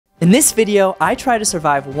In this video, I try to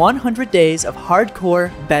survive 100 days of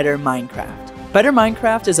hardcore Better Minecraft. Better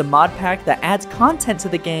Minecraft is a mod pack that adds content to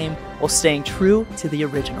the game while staying true to the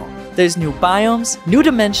original. There's new biomes, new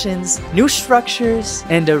dimensions, new structures,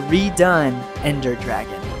 and a redone Ender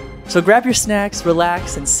Dragon. So grab your snacks,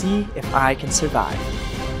 relax, and see if I can survive.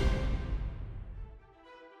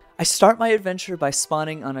 I start my adventure by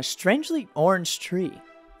spawning on a strangely orange tree.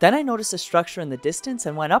 Then I noticed a structure in the distance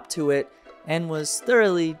and went up to it and was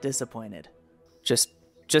thoroughly disappointed. Just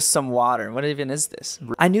some water. What even is this?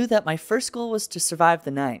 I knew that my first goal was to survive the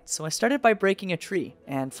night, so I started by breaking a tree.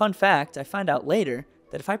 And fun fact, I find out later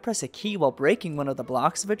that if I press a key while breaking one of the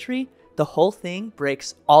blocks of a tree, the whole thing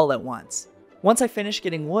breaks all at once. Once I finish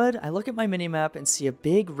getting wood, I look at my minimap and see a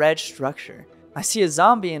big red structure. I see a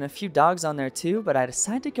zombie and a few dogs on there too, but I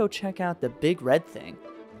decide to go check out the big red thing.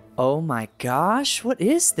 Oh my gosh, what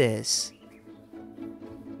is this?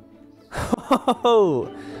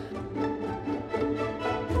 Oh!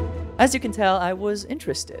 As you can tell, I was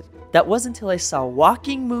interested. That wasn't until I saw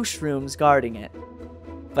walking mushrooms guarding it.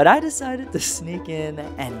 But I decided to sneak in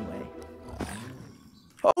anyway.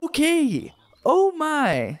 Okay! Oh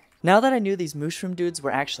my! Now that I knew these mushroom dudes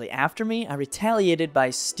were actually after me, I retaliated by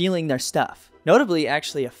stealing their stuff. Notably,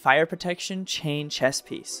 actually a fire protection chain chest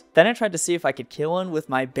piece. Then I tried to see if I could kill one with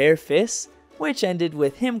my bare fists, which ended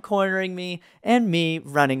with him cornering me and me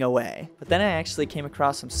running away. But then I actually came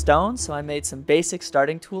across some stone, so I made some basic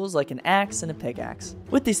starting tools like an axe and a pickaxe.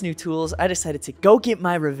 With these new tools, I decided to go get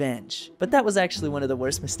my revenge. But that was actually one of the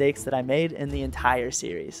worst mistakes that I made in the entire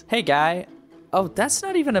series. Hey guy. Oh, that's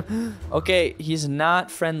not even a... Okay, he's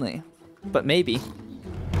not friendly, but maybe.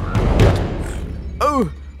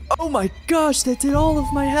 Oh my gosh, that did all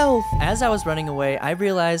of my health! As I was running away, I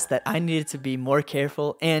realized that I needed to be more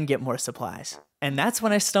careful and get more supplies. And that's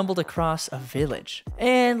when I stumbled across a village.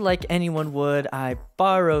 And like anyone would, I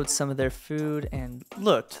borrowed some of their food and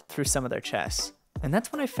looked through some of their chests. And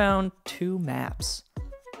that's when I found two maps.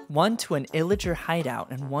 One to an illager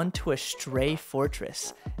hideout and one to a stray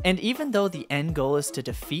fortress. And even though the end goal is to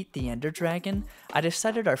defeat the Ender Dragon, I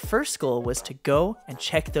decided our first goal was to go and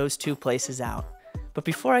check those two places out. But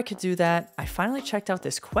before I could do that, I finally checked out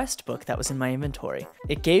this quest book that was in my inventory.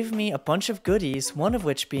 It gave me a bunch of goodies, one of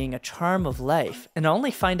which being a charm of life, and I'll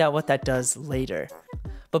only find out what that does later.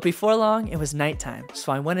 But before long, it was nighttime,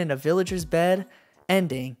 so I went in a villager's bed,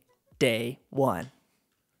 ending day 1.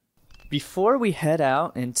 Before we head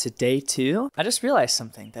out into day 2, I just realized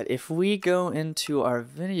something, that if we go into our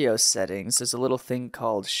video settings, there's a little thing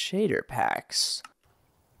called shader packs.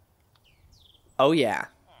 Oh yeah.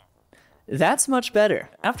 That's much better.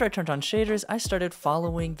 After I turned on shaders, I started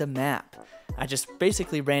following the map. I just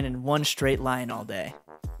basically ran in one straight line all day.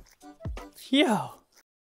 Yo!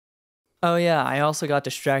 Oh yeah, I also got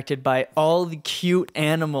distracted by all the cute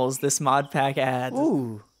animals this mod pack adds.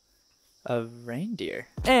 Ooh, a reindeer.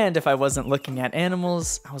 And if I wasn't looking at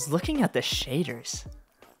animals, I was looking at the shaders.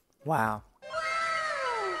 Wow.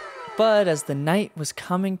 But as the night was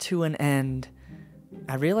coming to an end,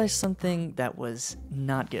 I realized something that was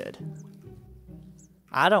not good.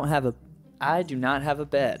 I do not have a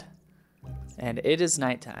bed, and it is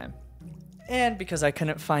nighttime. And because I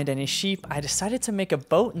couldn't find any sheep, I decided to make a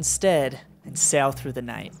boat instead and sail through the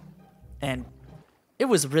night. And it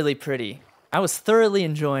was really pretty. I was thoroughly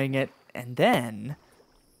enjoying it, and then...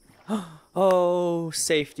 Oh,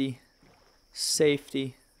 safety.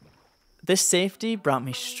 Safety. This safety brought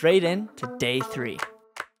me straight in to day 3.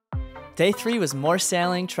 Day 3 was more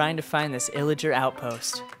sailing trying to find this illager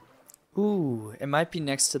outpost. Ooh, it might be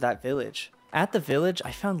next to that village. At the village,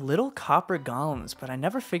 I found little copper golems, but I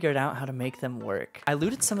never figured out how to make them work. I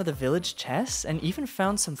looted some of the village chests and even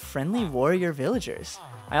found some friendly warrior villagers.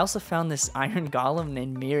 I also found this iron golem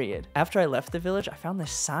named Myriad. After I left the village, I found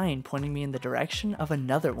this sign pointing me in the direction of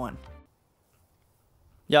another one.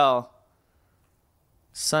 Y'all,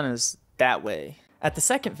 sun is that way. At the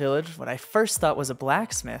second village, what I first thought was a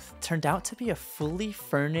blacksmith turned out to be a fully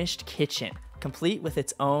furnished kitchen, complete with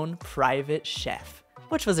its own private chef,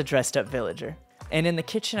 which was a dressed up villager. And in the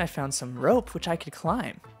kitchen I found some rope which I could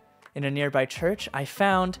climb. In a nearby church I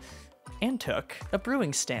found, and took, a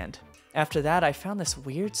brewing stand. After that I found this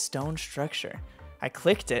weird stone structure. I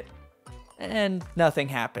clicked it, and nothing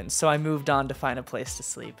happened, so I moved on to find a place to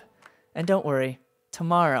sleep. And don't worry,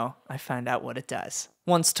 tomorrow I find out what it does.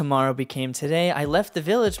 Once tomorrow became today, I left the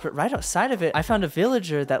village, but right outside of it I found a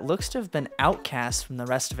villager that looks to have been outcast from the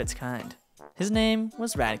rest of its kind. His name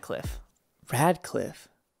was Radcliffe. Radcliffe?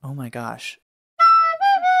 Oh my gosh.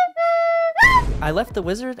 I left the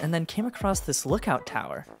wizard and then came across this lookout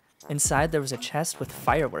tower. Inside there was a chest with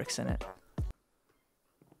fireworks in it.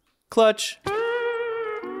 Clutch!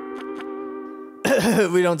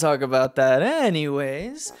 We don't talk about that.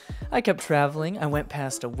 Anyways, I kept traveling. I went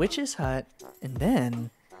past a witch's hut, and then...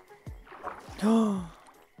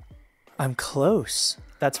 I'm close.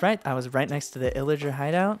 That's right, I was right next to the illager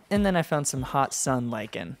hideout, and then I found some hot sun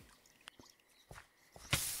lichen.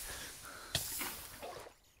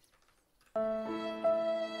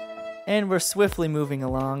 And we're swiftly moving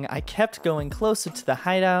along. I kept going closer to the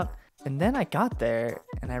hideout, and then I got there,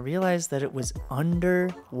 and I realized that it was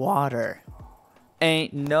underwater.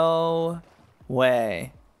 Ain't no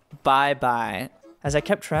way. Bye-bye. As I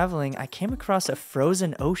kept traveling, I came across a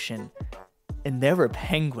frozen ocean, and there were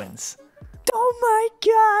penguins. Oh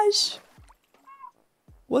my gosh!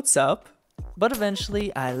 What's up? But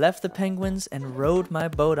eventually, I left the penguins and rode my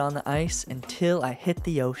boat on the ice until I hit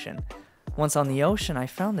the ocean. Once on the ocean, I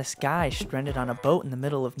found this guy stranded on a boat in the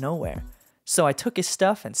middle of nowhere. So I took his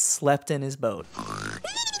stuff and slept in his boat.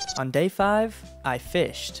 On day 5, I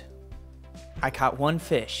fished. I caught 1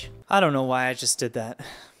 fish. I don't know why I just did that.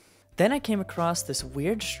 Then I came across this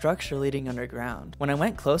weird structure leading underground. When I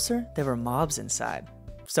went closer, there were mobs inside.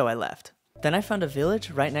 So I left. Then I found a village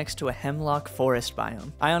right next to a hemlock forest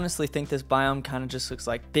biome. I honestly think this biome kind of just looks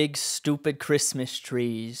like big, stupid Christmas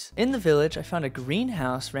trees. In the village, I found a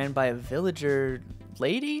greenhouse ran by a villager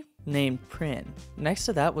lady named Prin. Next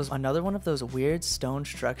to that was another one of those weird stone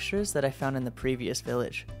structures that I found in the previous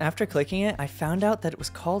village. After clicking it, I found out that it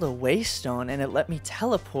was called a waystone, and it let me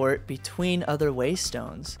teleport between other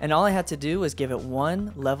waystones. And all I had to do was give it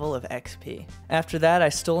 1 level of XP. After that, I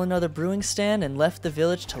stole another brewing stand and left the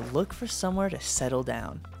village to look for somewhere to settle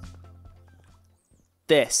down.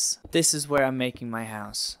 This is where I'm making my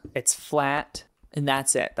house. It's flat, and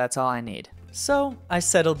that's it. That's all I need. So I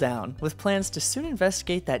settled down, with plans to soon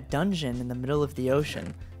investigate that dungeon in the middle of the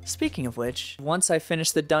ocean. Speaking of which, once I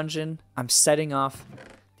finish the dungeon, I'm setting off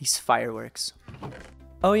these fireworks.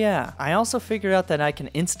 Oh yeah, I also figured out that I can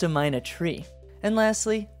insta-mine a tree. And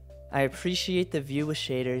lastly, I appreciate the view with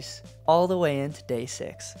shaders all the way into day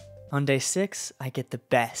 6. On day 6, I get the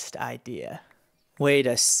best idea. Wait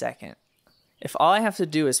a second. If all I have to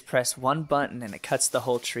do is press 1 button and it cuts the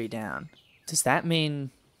whole tree down, does that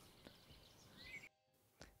mean...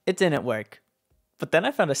 It didn't work. But then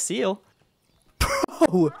I found a seal.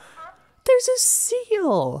 Bro! There's a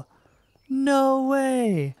seal! No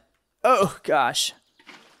way! Oh gosh.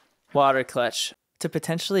 Water clutch. To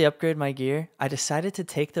potentially upgrade my gear, I decided to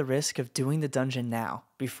take the risk of doing the dungeon now,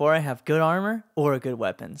 before I have good armor or good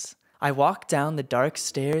weapons. I walk down the dark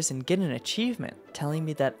stairs and get an achievement telling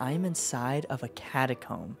me that I'm inside of a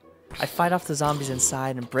catacomb. I fight off the zombies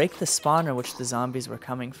inside and break the spawner which the zombies were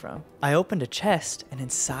coming from. I opened a chest and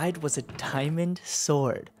inside was a diamond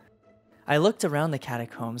sword. I looked around the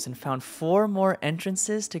catacombs and found 4 more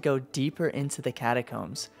entrances to go deeper into the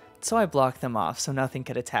catacombs, so I blocked them off so nothing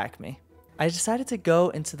could attack me. I decided to go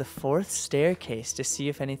into the 4th staircase to see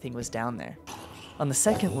if anything was down there. On the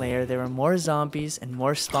 2nd layer there were more zombies and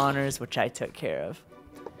more spawners which I took care of.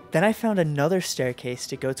 Then I found another staircase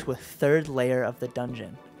to go to a 3rd layer of the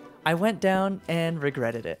dungeon. I went down and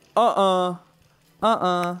regretted it. I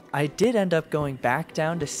did end up going back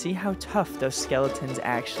down to see how tough those skeletons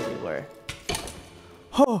actually were.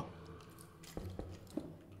 Oh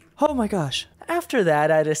my gosh. After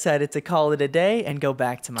that, I decided to call it a day and go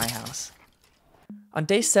back to my house. On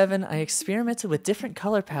day 7, I experimented with different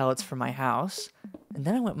color palettes for my house, and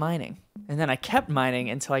then I went mining. And then I kept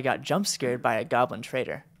mining until I got jump scared by a goblin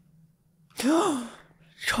trader.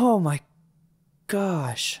 Oh my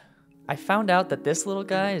gosh. I found out that this little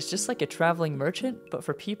guy is just like a traveling merchant, but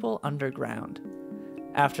for people underground.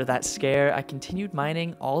 After that scare, I continued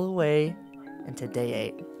mining all the way into day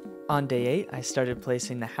 8. On day 8, I started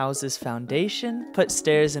placing the house's foundation, put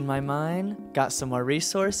stairs in my mine, got some more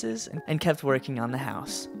resources, and kept working on the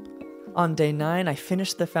house. On day 9, I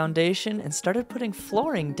finished the foundation and started putting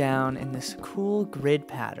flooring down in this cool grid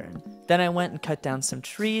pattern. Then I went and cut down some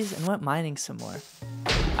trees and went mining some more.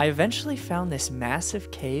 I eventually found this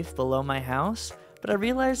massive cave below my house, but I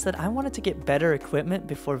realized that I wanted to get better equipment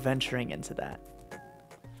before venturing into that.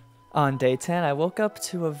 On day 10, I woke up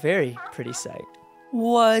to a very pretty sight.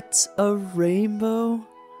 What? A rainbow?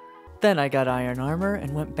 Then I got iron armor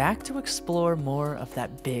and went back to explore more of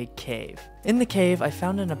that big cave. In the cave, I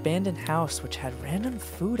found an abandoned house which had random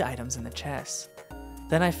food items in the chests.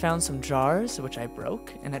 Then I found some jars, which I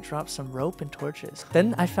broke, and it dropped some rope and torches.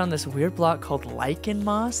 Then I found this weird block called lichen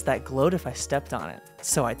moss that glowed if I stepped on it,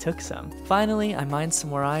 so I took some. Finally, I mined some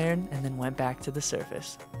more iron and then went back to the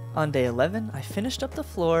surface. On day 11, I finished up the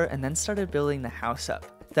floor and then started building the house up.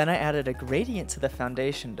 Then I added a gradient to the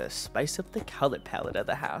foundation to spice up the color palette of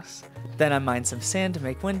the house. Then I mined some sand to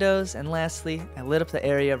make windows, and lastly, I lit up the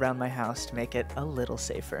area around my house to make it a little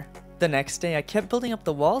safer. The next day, I kept building up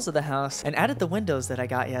the walls of the house and added the windows that I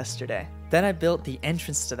got yesterday. Then I built the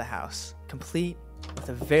entrance to the house, complete with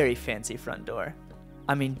a very fancy front door.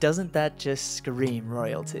 I mean, doesn't that just scream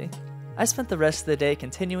royalty? I spent the rest of the day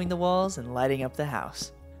continuing the walls and lighting up the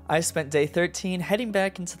house. I spent day 13 heading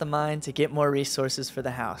back into the mine to get more resources for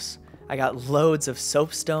the house. I got loads of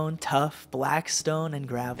soapstone, tuff, black stone, and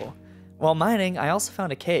gravel. While mining, I also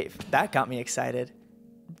found a cave. That got me excited.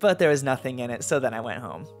 But there was nothing in it, so then I went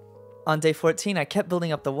home. On day 14, I kept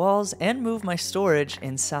building up the walls and moved my storage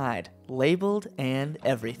inside, labeled and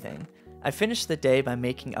everything. I finished the day by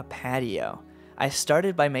making a patio. I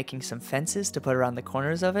started by making some fences to put around the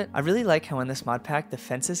corners of it. I really like how in this mod pack the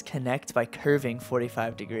fences connect by curving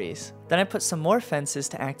 45 degrees. Then I put some more fences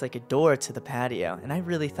to act like a door to the patio, and I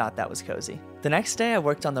really thought that was cozy. The next day I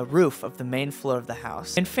worked on the roof of the main floor of the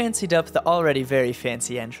house and fancied up the already very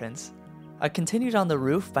fancy entrance. I continued on the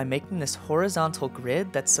roof by making this horizontal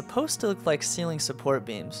grid that's supposed to look like ceiling support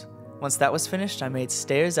beams. Once that was finished, I made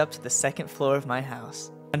stairs up to the second floor of my house.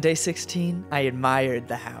 On day 16, I admired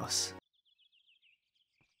the house.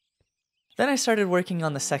 Then I started working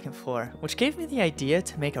on the second floor, which gave me the idea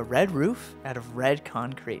to make a red roof out of red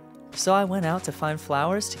concrete. So I went out to find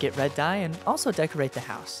flowers to get red dye and also decorate the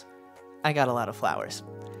house. I got a lot of flowers.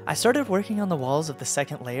 I started working on the walls of the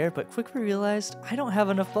second layer, but quickly realized I don't have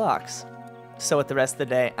enough blocks. So with the rest of the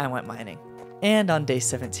day, I went mining. And on day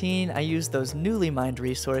 17, I used those newly mined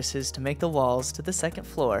resources to make the walls to the second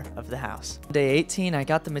floor of the house. Day 18, I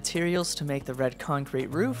got the materials to make the red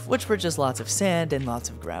concrete roof, which were just lots of sand and lots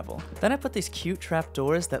of gravel. Then I put these cute trap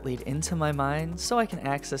doors that lead into my mine so I can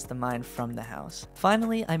access the mine from the house.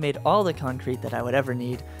 Finally, I made all the concrete that I would ever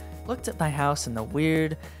need, looked at my house in the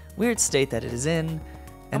weird state that it is in,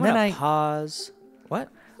 and then I pause. What?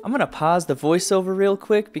 I'm gonna pause the voiceover real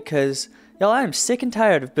quick because y'all, I am sick and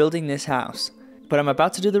tired of building this house. But I'm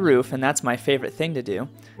about to do the roof, and that's my favorite thing to do.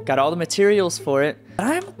 Got all the materials for it.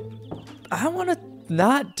 But I wanna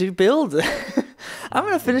not build. I'm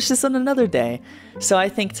gonna finish this on another day. So I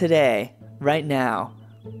think today, right now,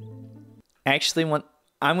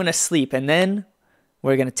 I'm gonna sleep, and then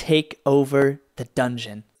we're gonna take over the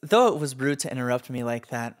dungeon. Though it was rude to interrupt me like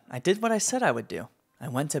that, I did what I said I would do. I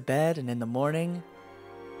went to bed, and in the morning,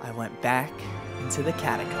 I went back into the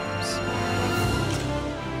catacombs.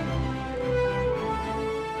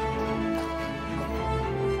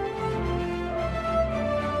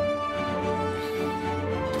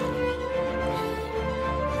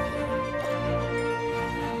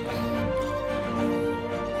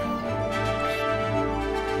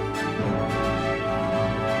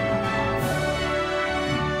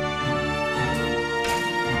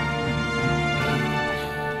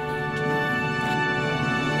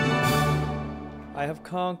 I have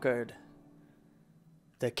conquered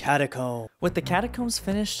the catacomb. With the catacombs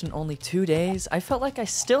finished in only 2 days, I felt like I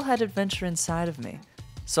still had adventure inside of me.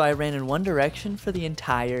 So I ran in one direction for the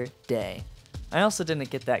entire day. I also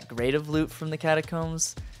didn't get that great of loot from the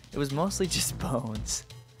catacombs. It was mostly just bones.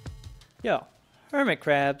 Yo, hermit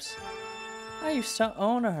crabs. I used to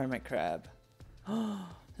own a hermit crab. Oh,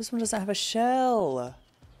 this one doesn't have a shell.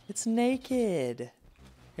 It's naked.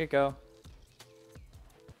 Here you go.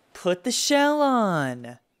 Put the shell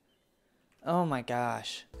on! Oh my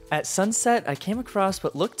gosh. At sunset, I came across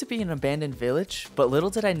what looked to be an abandoned village, but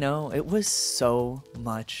little did I know it was so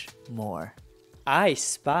much more. I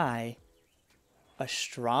spy a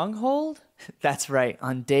stronghold? That's right,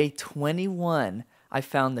 on day 21, I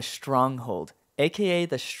found the stronghold, aka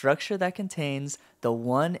the structure that contains the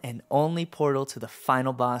one and only portal to the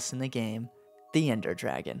final boss in the game, the Ender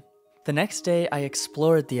Dragon. The next day, I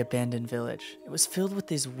explored the abandoned village. It was filled with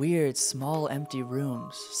these weird, small, empty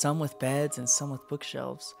rooms, some with beds and some with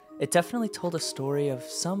bookshelves. It definitely told a story of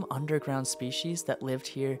some underground species that lived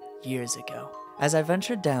here years ago. As I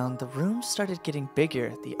ventured down, the rooms started getting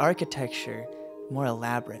bigger, the architecture more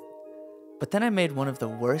elaborate. But then I made one of the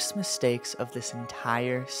worst mistakes of this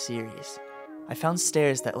entire series. I found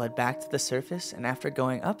stairs that led back to the surface, and after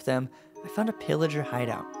going up them, I found a pillager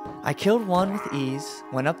hideout. I killed one with ease,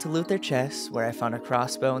 went up to loot their chests, where I found a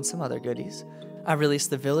crossbow and some other goodies. I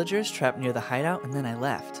released the villagers trapped near the hideout, and then I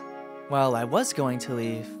left. Well, I was going to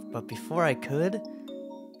leave, but before I could,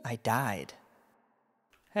 I died.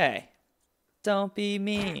 Hey, don't be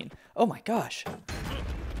mean. Oh my gosh.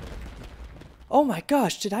 Oh my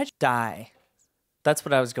gosh, did I die? That's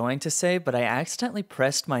what I was going to say, but I accidentally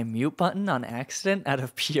pressed my mute button on accident out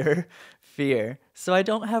of pure fear. So I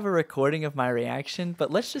don't have a recording of my reaction, but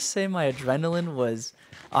let's just say my adrenaline was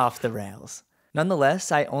off the rails.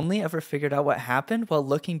 Nonetheless, I only ever figured out what happened while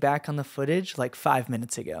looking back on the footage like 5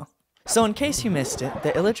 minutes ago. So in case you missed it,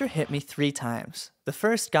 the Illager hit me 3 times. The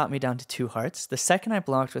first got me down to 2 hearts, the second I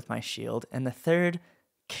blocked with my shield, and the third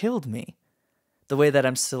killed me. The way that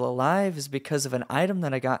I'm still alive is because of an item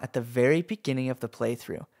that I got at the very beginning of the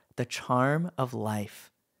playthrough, the Charm of Life.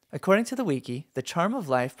 According to the wiki, the Charm of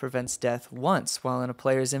Life prevents death once while in a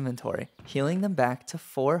player's inventory, healing them back to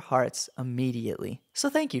 4 hearts immediately. So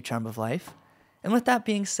thank you, Charm of Life. And with that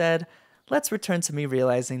being said, let's return to me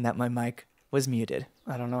realizing that my mic was muted.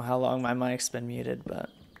 I don't know how long my mic's been muted, but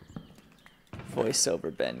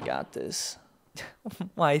voiceover Ben got this.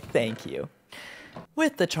 Why, thank you.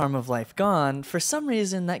 With the Charm of Life gone, for some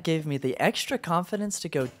reason that gave me the extra confidence to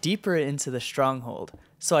go deeper into the stronghold,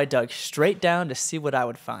 so I dug straight down to see what I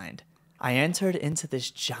would find. I entered into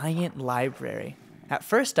this giant library. At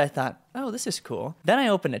first I thought, oh, this is cool. Then I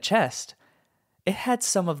opened a chest. It had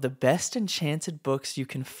some of the best enchanted books you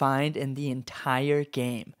can find in the entire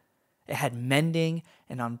game. It had Mending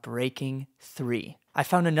and Unbreaking 3. I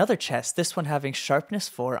found another chest, this one having Sharpness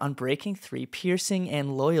 4, Unbreaking 3, Piercing,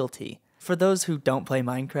 and Loyalty. For those who don't play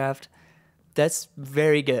Minecraft, that's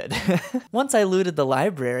very good. Once I looted the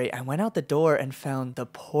library, I went out the door and found the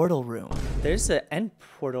portal room. There's an end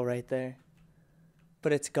portal right there,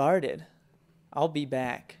 but it's guarded. I'll be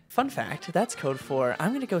back. Fun fact, that's code for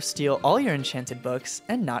I'm gonna go steal all your enchanted books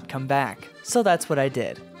and not come back. So that's what I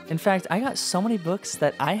did. In fact, I got so many books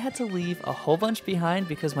that I had to leave a whole bunch behind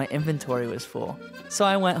because my inventory was full. So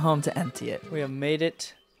I went home to empty it. We have made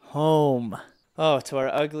it home. Oh, to our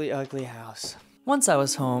ugly, ugly house. Once I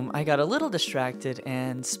was home, I got a little distracted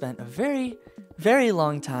and spent a very, very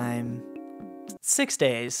long time, 6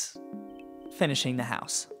 days, finishing the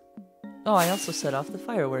house. Oh, I also set off the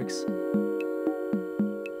fireworks.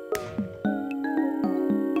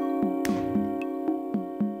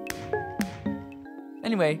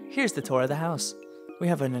 Anyway, here's the tour of the house. We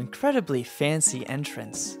have an incredibly fancy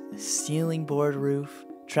entrance, a ceiling board roof,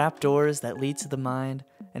 trapdoors that lead to the mine,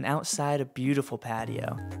 and outside a beautiful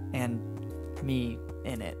patio, and me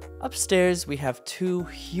in it. Upstairs, we have 2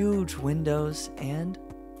 huge windows and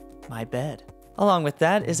my bed. Along with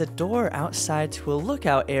that is a door outside to a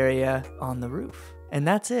lookout area on the roof. And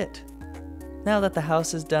that's it. Now that the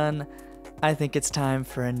house is done, I think it's time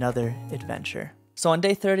for another adventure. So on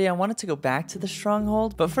day 30, I wanted to go back to the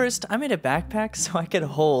stronghold, but first I made a backpack so I could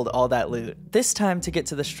hold all that loot. This time to get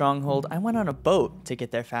to the stronghold, I went on a boat to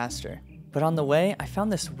get there faster. But on the way, I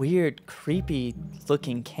found this weird, creepy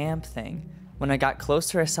looking camp thing. When I got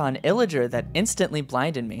closer, I saw an Illager that instantly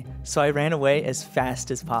blinded me, so I ran away as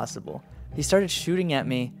fast as possible. He started shooting at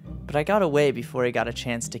me, but I got away before he got a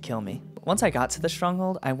chance to kill me. Once I got to the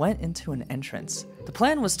stronghold, I went into an entrance. The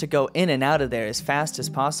plan was to go in and out of there as fast as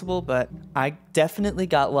possible, but I definitely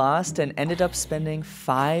got lost and ended up spending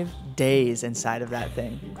 5 days inside of that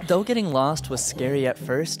thing. Though getting lost was scary at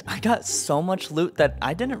first, I got so much loot that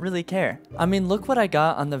I didn't really care. I mean, look what I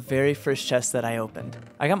got on the very first chest that I opened.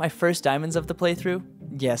 I got my first diamonds of the playthrough,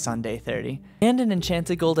 yes, on day 30, and an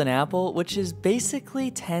enchanted golden apple, which is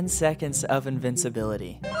basically 10 seconds of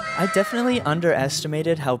invincibility. I definitely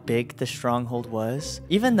underestimated how big the stronghold was.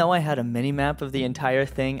 Even though I had a mini-map of the entire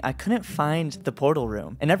thing, I couldn't find the portal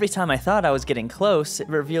room. And every time I thought I was getting close, it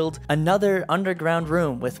revealed another underground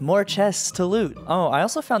room with more chests to loot. Oh, I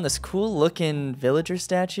also found this cool looking villager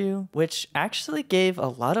statue, which actually gave a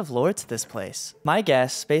lot of lore to this place. My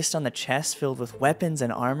guess, based on the chests filled with weapons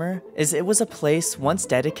and armor, is it was a place once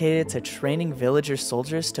dedicated to training villager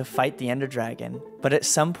soldiers to fight the Ender Dragon. But at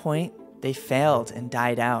some point, they failed and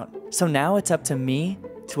died out. So now it's up to me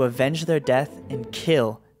to avenge their death and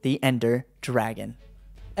kill the Ender Dragon.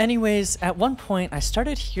 Anyways, at one point I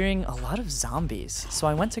started hearing a lot of zombies, so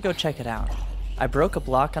I went to go check it out. I broke a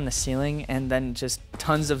block on the ceiling and then just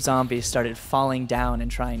tons of zombies started falling down and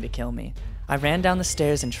trying to kill me. I ran down the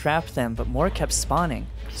stairs and trapped them, but more kept spawning.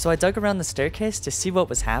 So I dug around the staircase to see what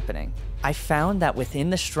was happening. I found that within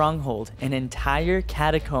the stronghold, an entire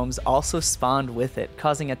catacombs also spawned with it,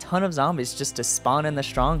 causing a ton of zombies just to spawn in the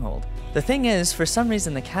stronghold. The thing is, for some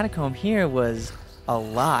reason the catacomb here was a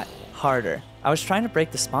lot harder. I was trying to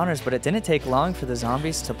break the spawners, but it didn't take long for the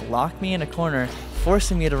zombies to block me in a corner,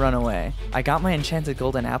 forcing me to run away. I got my enchanted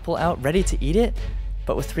golden apple out, ready to eat it,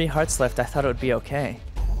 but with 3 hearts left I thought it would be okay.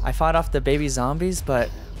 I fought off the baby zombies, but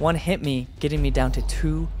one hit me, getting me down to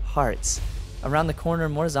 2 hearts. Around the corner,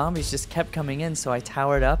 more zombies just kept coming in, so I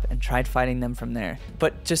towered up and tried fighting them from there.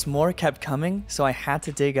 But just more kept coming, so I had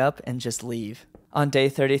to dig up and just leave. On day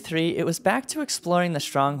 33, it was back to exploring the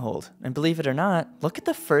stronghold, and believe it or not, look at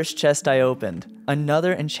the first chest I opened.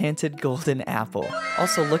 Another enchanted golden apple.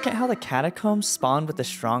 Also, look at how the catacombs spawned with the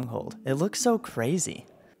stronghold. It looks so crazy.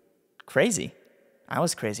 Crazy. I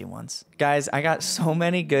was crazy once. Guys, I got so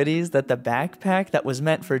many goodies that the backpack that was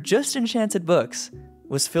meant for just enchanted books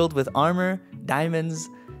was filled with armor, diamonds,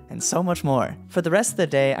 and so much more. For the rest of the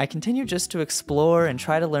day, I continued just to explore and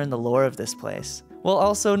try to learn the lore of this place, while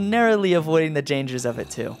also narrowly avoiding the dangers of it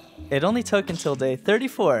too. It only took until day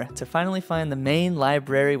 34 to finally find the main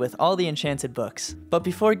library with all the enchanted books. But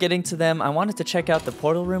before getting to them, I wanted to check out the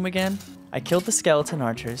portal room again. I killed the skeleton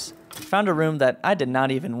archers, found a room that I did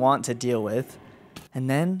not even want to deal with, and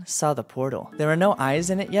then saw the portal. There were no eyes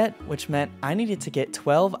in it yet, which meant I needed to get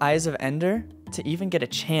 12 Eyes of Ender to even get a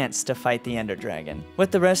chance to fight the Ender Dragon.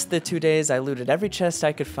 With the rest of the 2 days, I looted every chest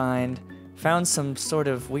I could find, found some sort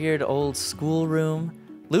of weird old school room,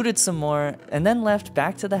 looted some more, and then left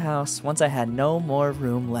back to the house once I had no more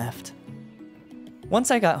room left. Once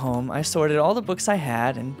I got home, I sorted all the books I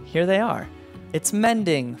had, and here they are. It's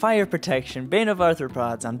Mending, Fire Protection, Bane of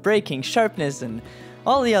Arthropods, Unbreaking, Sharpness, and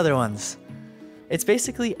all the other ones. It's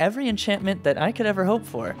basically every enchantment that I could ever hope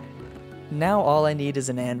for. Now all I need is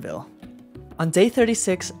an anvil. On day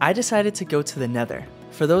 36, I decided to go to the Nether.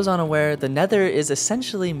 For those unaware, the Nether is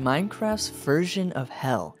essentially Minecraft's version of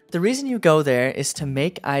hell. The reason you go there is to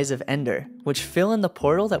make Eyes of Ender, which fill in the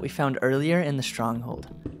portal that we found earlier in the stronghold.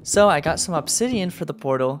 So I got some obsidian for the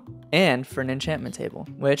portal and for an enchantment table,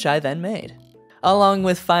 which I then made. Along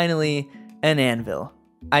with finally an anvil.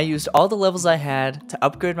 I used all the levels I had to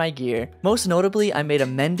upgrade my gear. Most notably, I made a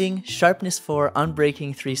Mending, Sharpness 4,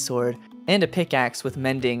 Unbreaking 3 sword, and a pickaxe with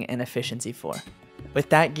Mending and Efficiency 4. With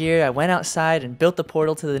that gear, I went outside and built the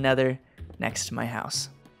portal to the Nether next to my house.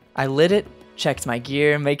 I lit it, checked my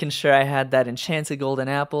gear, making sure I had that enchanted golden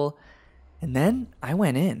apple, and then I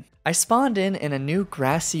went in. I spawned in a new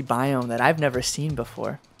grassy biome that I've never seen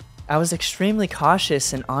before. I was extremely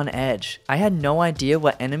cautious and on edge. I had no idea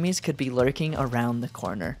what enemies could be lurking around the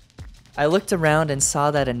corner. I looked around and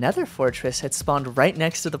saw that a Nether fortress had spawned right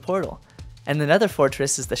next to the portal. And the Nether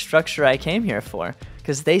fortress is the structure I came here for,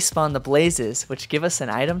 because they spawn the blazes, which give us an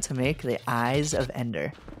item to make the Eyes of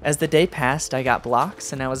Ender. As the day passed, I got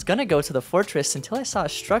blocks, and I was gonna go to the fortress until I saw a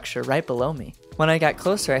structure right below me. When I got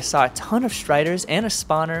closer, I saw a ton of striders and a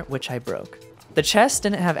spawner, which I broke. The chests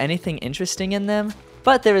didn't have anything interesting in them,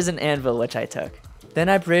 but there was an anvil which I took. Then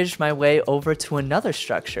I bridged my way over to another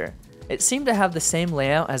structure. It seemed to have the same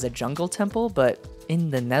layout as a jungle temple, but in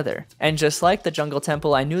the Nether. And just like the jungle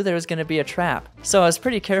temple, I knew there was going to be a trap, so I was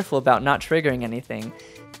pretty careful about not triggering anything,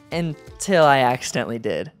 until I accidentally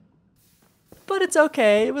did. But it's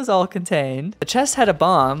okay, it was all contained. The chest had a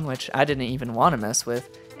bomb, which I didn't even want to mess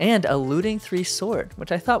with, and a looting 3 sword,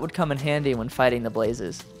 which I thought would come in handy when fighting the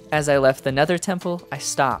blazes. As I left the Nether temple, I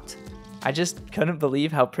stopped. I just couldn't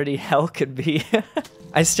believe how pretty hell could be.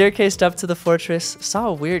 I staircased up to the fortress, saw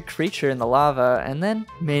a weird creature in the lava, and then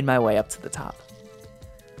made my way up to the top.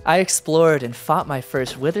 I explored and fought my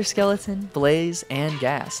first wither skeleton, blaze, and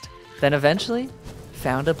ghast. Then eventually,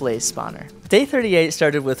 found a blaze spawner. Day 38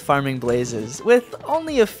 started with farming blazes, with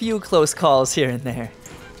only a few close calls here and there.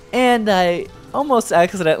 And I almost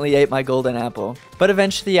accidentally ate my golden apple. But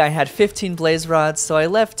eventually I had 15 blaze rods, so I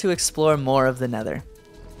left to explore more of the Nether.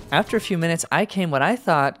 After a few minutes, I came what I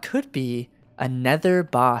thought could be a Nether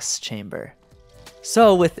boss chamber.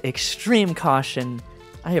 So with extreme caution,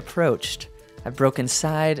 I approached. I broke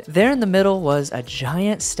inside. There in the middle was a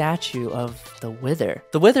giant statue of the Wither.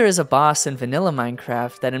 The Wither is a boss in vanilla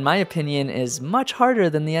Minecraft that in my opinion is much harder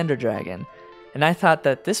than the Ender Dragon. And I thought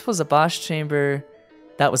that this was a boss chamber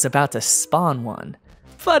that was about to spawn one.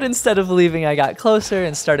 But instead of leaving, I got closer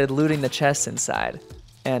and started looting the chests inside.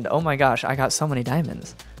 And oh my gosh, I got so many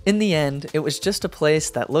diamonds. In the end, it was just a place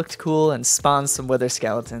that looked cool and spawned some Wither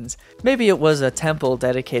skeletons. Maybe it was a temple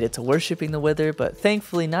dedicated to worshipping the Wither, but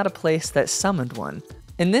thankfully not a place that summoned one.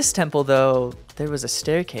 In this temple though, there was a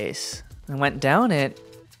staircase. I went down it,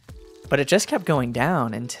 but it just kept going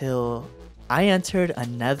down until I entered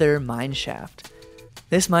another mineshaft.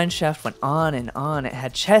 This mineshaft went on and on. It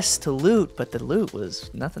had chests to loot, but the loot was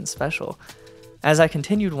nothing special. As I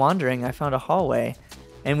continued wandering, I found a hallway,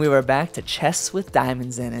 and we were back to chests with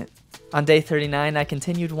diamonds in it. On day 39, I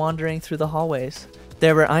continued wandering through the hallways.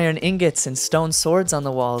 There were iron ingots and stone swords on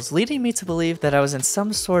the walls, leading me to believe that I was in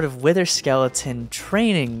some sort of wither skeleton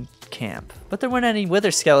training camp. But there weren't any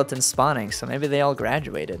wither skeletons spawning, so maybe they all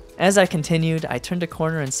graduated. As I continued, I turned a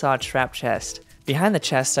corner and saw a trap chest. Behind the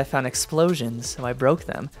chest, I found explosions, so I broke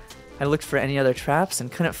them. I looked for any other traps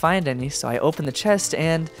and couldn't find any, so I opened the chest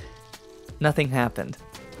and nothing happened.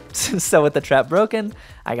 So with the trap broken,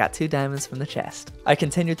 I got 2 diamonds from the chest. I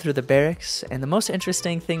continued through the barracks, and the most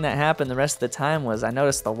interesting thing that happened the rest of the time was I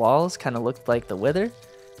noticed the walls kind of looked like the Wither.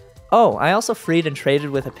 Oh, I also freed and traded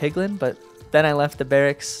with a piglin, but then I left the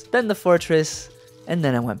barracks, then the fortress, and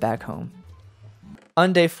then I went back home.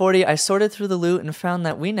 On day 40, I sorted through the loot and found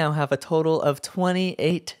that we now have a total of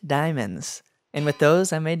 28 diamonds. And with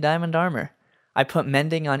those, I made diamond armor. I put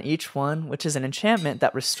mending on each one, which is an enchantment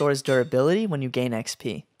that restores durability when you gain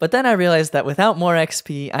XP. But then I realized that without more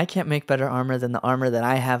XP, I can't make better armor than the armor that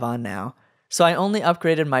I have on now. So I only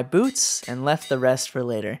upgraded my boots and left the rest for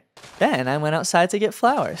later. Then I went outside to get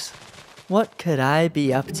flowers. What could I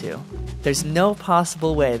be up to? There's no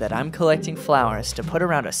possible way that I'm collecting flowers to put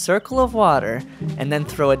around a circle of water and then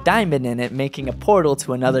throw a diamond in it, making a portal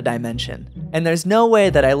to another dimension. And there's no way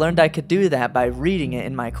that I learned I could do that by reading it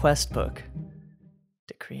in my quest book.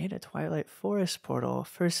 To create a Twilight Forest portal,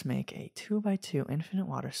 first make a 2x2 infinite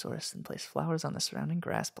water source and place flowers on the surrounding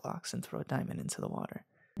grass blocks and throw a diamond into the water.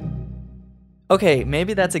 Okay,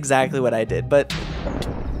 maybe that's exactly what I did, but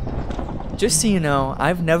just so you know,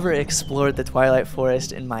 I've never explored the Twilight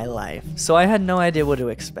Forest in my life, so I had no idea what to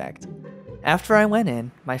expect. After I went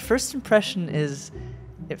in, my first impression is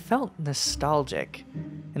it felt nostalgic,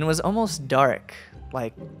 and it was almost dark,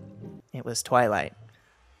 like it was Twilight.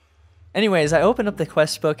 Anyways, I opened up the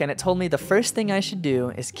quest book and it told me the first thing I should do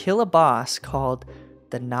is kill a boss called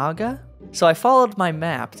the Naga. So I followed my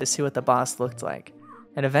map to see what the boss looked like,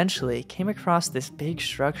 and eventually came across this big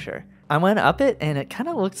structure. I went up it and it kind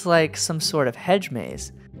of looked like some sort of hedge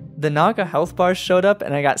maze. The Naga health bars showed up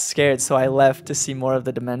and I got scared, so I left to see more of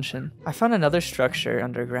the dimension. I found another structure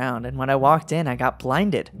underground, and when I walked in I got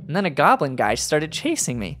blinded, and then a goblin guy started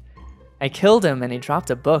chasing me. I killed him and he dropped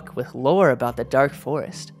a book with lore about the Dark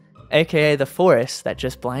Forest, aka the forest that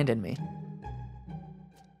just blinded me.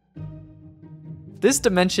 This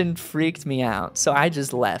dimension freaked me out, so I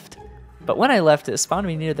just left. But when I left, it spawned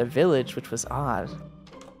me near the village, which was odd.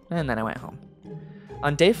 And then I went home.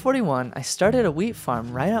 On day 41, I started a wheat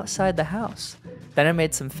farm right outside the house. Then I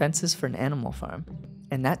made some fences for an animal farm.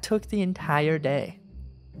 And that took the entire day.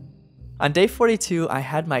 On day 42, I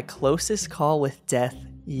had my closest call with death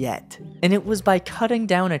yet. And it was by cutting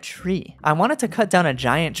down a tree. I wanted to cut down a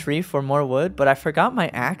giant tree for more wood, but I forgot my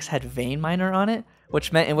axe had vein miner on it,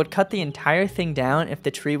 which meant it would cut the entire thing down if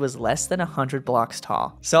the tree was less than 100 blocks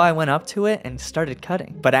tall. So I went up to it and started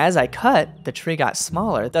cutting. But as I cut, the tree got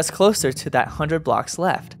smaller, thus closer to that 100 blocks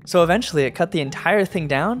left. So eventually it cut the entire thing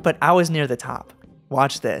down, but I was near the top.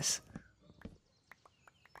 Watch this.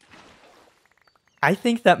 I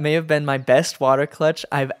think that may have been my best water clutch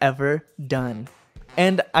I've ever done.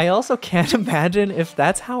 And I also can't imagine if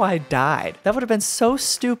that's how I died. That would have been so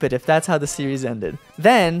stupid if that's how the series ended.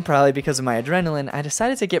 Then, probably because of my adrenaline, I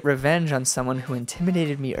decided to get revenge on someone who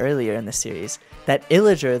intimidated me earlier in the series, that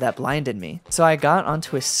illager that blinded me. So I got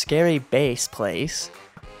onto a scary base place,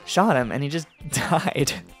 shot him, and he just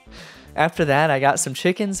died. After that, I got some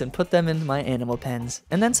chickens and put them into my animal pens,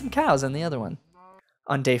 and then some cows in the other one.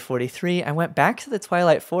 On day 43, I went back to the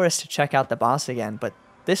Twilight Forest to check out the boss again, but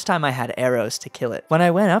this time I had arrows to kill it. When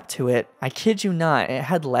I went up to it, I kid you not, it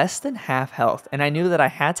had less than half health, and I knew that I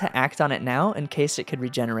had to act on it now in case it could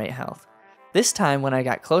regenerate health. This time, when I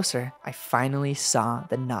got closer, I finally saw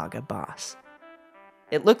the Naga boss.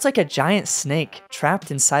 It looked like a giant snake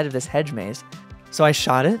trapped inside of this hedge maze. So I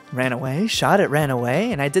shot it, ran away, shot it, ran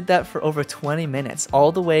away, and I did that for over 20 minutes,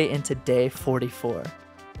 all the way into day 44.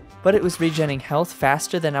 But it was regenerating health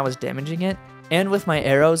faster than I was damaging it, and with my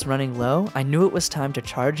arrows running low, I knew it was time to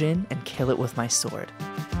charge in and kill it with my sword.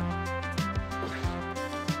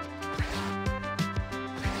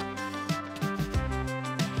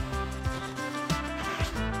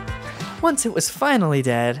 Once it was finally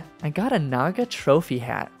dead, I got a Naga trophy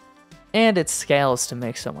hat, and its scales to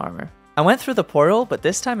make some armor. I went through the portal, but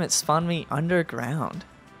this time it spawned me underground.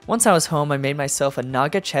 Once I was home, I made myself a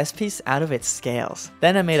Naga chest piece out of its scales.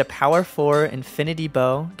 Then I made a Power 4 Infinity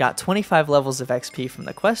Bow, got 25 levels of XP from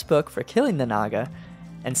the quest book for killing the Naga,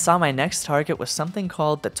 and saw my next target was something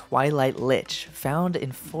called the Twilight Lich, found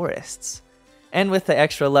in forests. And with the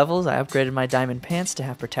extra levels, I upgraded my diamond pants to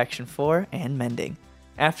have protection 4 and mending.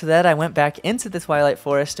 After that, I went back into the Twilight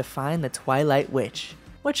Forest to find the Twilight Witch,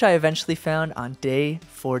 which I eventually found on day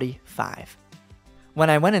 45. When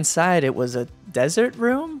I went inside, it was a desert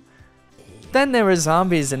room? Then there were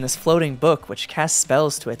zombies in this floating book which cast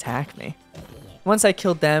spells to attack me. Once I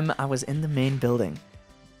killed them, I was in the main building.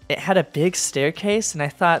 It had a big staircase, and I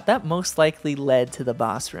thought that most likely led to the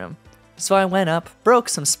boss room. So I went up, broke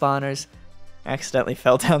some spawners, accidentally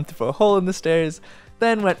fell down through a hole in the stairs,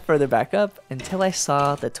 then went further back up until I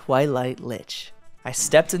saw the Twilight Lich. I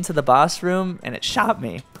stepped into the boss room and it shot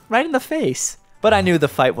me right in the face. But I knew the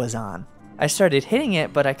fight was on. I started hitting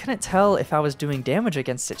it, but I couldn't tell if I was doing damage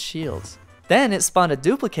against its shields. Then it spawned a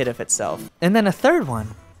duplicate of itself, and then a third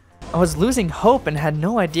one. I was losing hope and had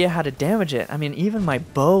no idea how to damage it. I mean, even my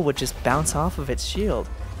bow would just bounce off of its shield.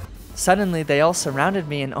 Suddenly, they all surrounded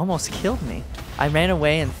me and almost killed me. I ran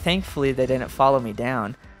away and thankfully they didn't follow me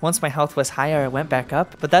down. Once my health was higher, I went back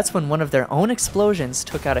up, but that's when one of their own explosions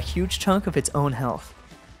took out a huge chunk of its own health.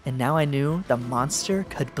 And now I knew the monster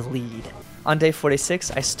could bleed. On day 46,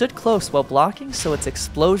 I stood close while blocking so its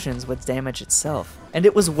explosions would damage itself. And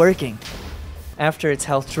it was working. After its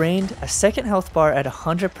health drained, a second health bar at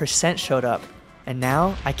 100% showed up. And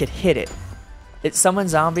now I could hit it. It summoned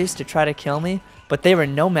zombies to try to kill me, but they were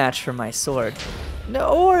no match for my sword.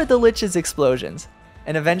 Or the Lich's explosions.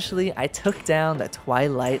 And eventually, I took down the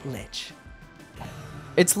Twilight Lich.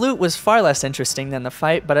 Its loot was far less interesting than the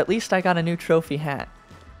fight, but at least I got a new trophy hat.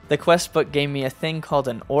 The quest book gave me a thing called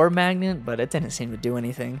an ore magnet, but it didn't seem to do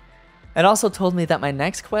anything. It also told me that my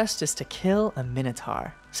next quest is to kill a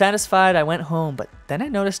Minotaur. Satisfied, I went home, but then I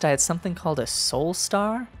noticed I had something called a Soul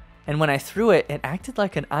Star, and when I threw it, it acted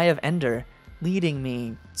like an Eye of Ender, leading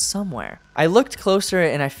me somewhere. I looked closer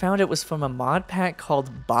and I found it was from a mod pack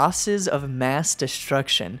called Bosses of Mass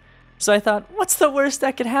Destruction. So I thought, what's the worst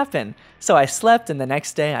that could happen? So I slept and the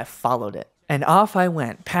next day I followed it. And off I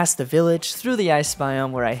went, past the village, through the ice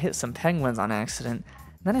biome where I hit some penguins on accident.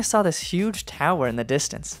 Then I saw this huge tower in the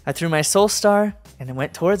distance. I threw my soul star and it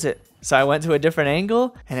went towards it. So I went to a different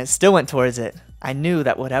angle and it still went towards it. I knew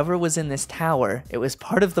that whatever was in this tower, it was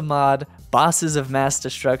part of the mod Bosses of Mass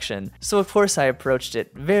Destruction. So of course I approached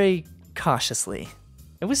it very cautiously.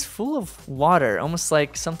 It was full of water, almost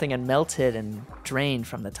like something had melted and drained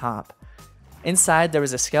from the top. Inside there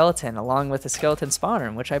was a skeleton along with a skeleton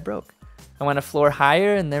spawner, which I broke. I went a floor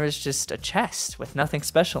higher and there was just a chest with nothing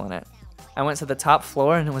special in it. I went to the top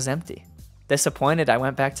floor and it was empty. Disappointed, I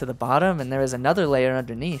went back to the bottom and there was another layer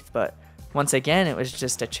underneath, but once again it was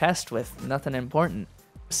just a chest with nothing important.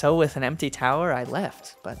 So with an empty tower, I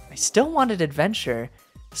left, but I still wanted adventure,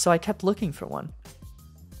 so I kept looking for one.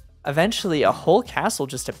 Eventually, a whole castle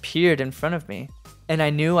just appeared in front of me, and I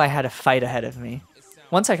knew I had a fight ahead of me.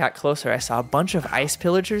 Once I got closer, I saw a bunch of ice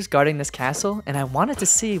pillagers guarding this castle, and I wanted to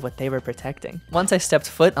see what they were protecting. Once I stepped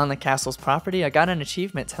foot on the castle's property, I got an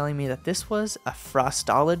achievement telling me that this was a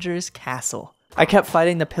Frostologer's castle. I kept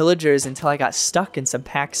fighting the pillagers until I got stuck in some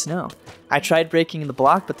packed snow. I tried breaking the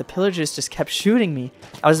block, but the pillagers just kept shooting me.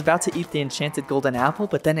 I was about to eat the enchanted golden apple,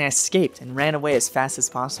 but then I escaped and ran away as fast as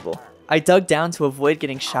possible. I dug down to avoid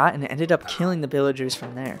getting shot and ended up killing the pillagers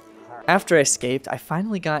from there. After I escaped, I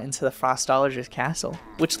finally got into the Frostologer's castle,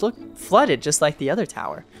 which looked flooded just like the other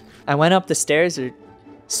tower. I went up the stairs or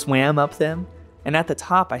swam up them, and at the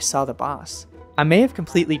top I saw the boss. I may have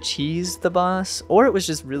completely cheesed the boss, or it was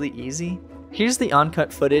just really easy. Here's the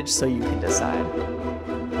uncut footage so you can decide.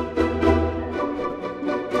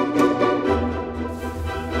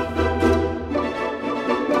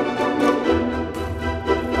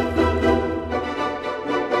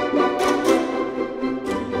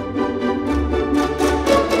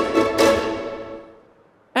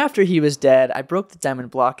 After he was dead, I broke the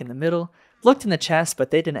diamond block in the middle, looked in the chest,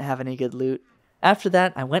 but they didn't have any good loot. After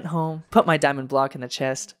that, I went home, put my diamond block in the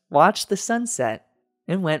chest, watched the sunset,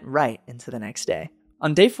 and went right into the next day.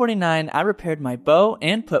 On day 49, I repaired my bow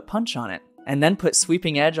and put punch on it, and then put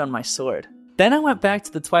sweeping edge on my sword. Then I went back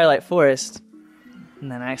to the Twilight Forest,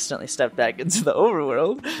 and then I accidentally stepped back into the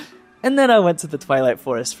overworld, and then I went to the Twilight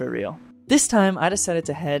Forest for real. This time, I decided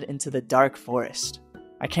to head into the Dark Forest.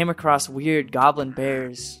 I came across weird goblin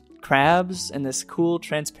bears, crabs, and this cool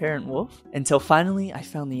transparent wolf, until finally I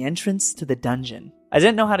found the entrance to the dungeon. I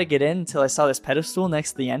didn't know how to get in until I saw this pedestal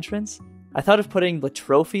next to the entrance. I thought of putting the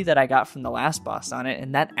trophy that I got from the last boss on it,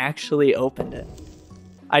 and that actually opened it.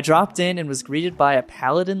 I dropped in and was greeted by a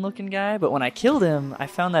paladin looking guy, but when I killed him, I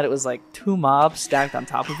found that it was like 2 mobs stacked on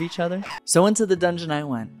top of each other. So into the dungeon I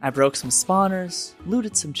went. I broke some spawners,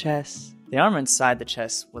 looted some chests. The armor inside the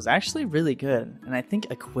chest was actually really good, and I think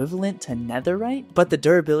equivalent to netherite, but the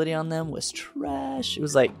durability on them was trash. It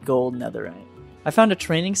was like gold netherite. I found a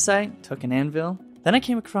training site, took an anvil. Then I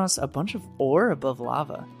came across a bunch of ore above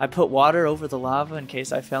lava. I put water over the lava in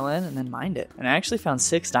case I fell in and then mined it. And I actually found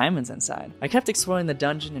 6 diamonds inside. I kept exploring the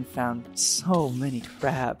dungeon and found so many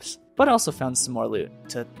crabs, but also found some more loot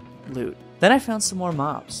to loot. Then I found some more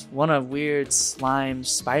mobs. One a weird slime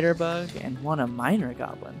spider bug and one a miner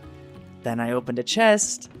goblin. Then I opened a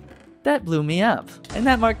chest That blew me up, and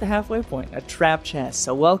that marked the halfway point, a trap chest,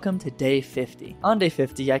 so welcome to day 50. On day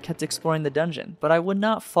 50, I kept exploring the dungeon, but I would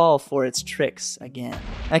not fall for its tricks again.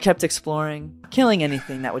 I kept exploring, killing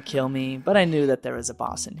anything that would kill me, but I knew that there was a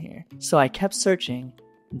boss in here, so I kept searching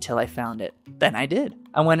until I found it. Then I did.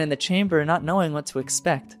 I went in the chamber not knowing what to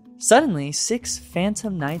expect. Suddenly, 6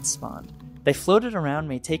 phantom knights spawned. They floated around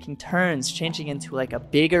me, taking turns, changing into like a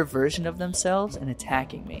bigger version of themselves and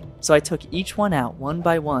attacking me. So I took each one out one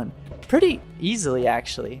by one, pretty easily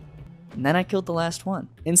actually. And then I killed the last one.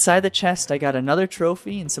 Inside the chest, I got another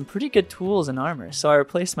trophy and some pretty good tools and armor, so I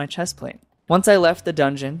replaced my chest plate. Once I left the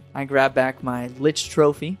dungeon, I grabbed back my Lich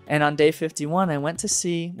trophy, and on day 51 I went to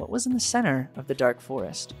see what was in the center of the Dark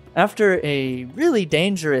Forest. After a really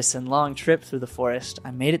dangerous and long trip through the forest,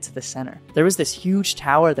 I made it to the center. There was this huge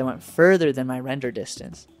tower that went further than my render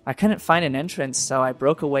distance. I couldn't find an entrance, so I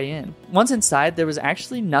broke a way in. Once inside, there was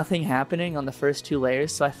actually nothing happening on the first 2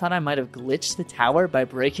 layers, so I thought I might have glitched the tower by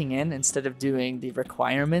breaking in instead of doing the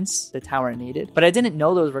requirements the tower needed. But I didn't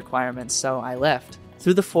know those requirements, so I left.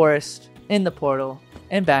 Through the forest, in the portal,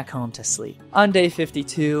 and back home to sleep. On day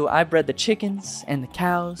 52, I bred the chickens and the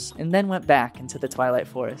cows, and then went back into the Twilight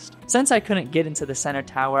Forest. Since I couldn't get into the center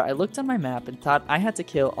tower, I looked on my map and thought I had to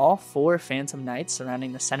kill all 4 phantom knights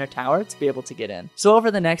surrounding the center tower to be able to get in. So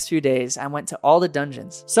over the next few days, I went to all the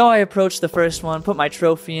dungeons. So I approached the first one, put my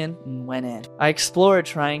trophy in, and went in. I explored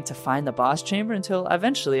trying to find the boss chamber until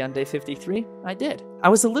eventually on day 53, I did. I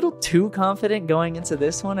was a little too confident going into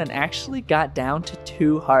this one and actually got down to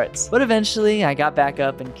 2 hearts. But eventually, I got back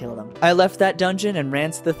up and killed him. I left that dungeon and ran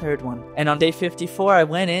to the 3rd one. And on day 54, I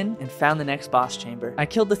went in and found the next boss chamber. I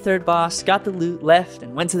killed the 3rd boss, got the loot, left,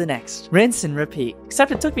 and went to the next. Rinse and repeat.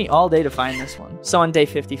 Except it took me all day to find this one. So on day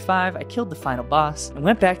 55, I killed the final boss and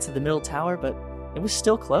went back to the middle tower, but it was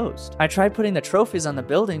still closed. I tried putting the trophies on the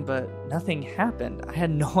building, but nothing happened. I had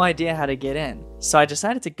no idea how to get in. So I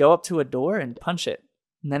decided to go up to a door and punch it.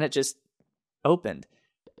 And then it just opened.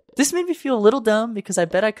 This made me feel a little dumb because I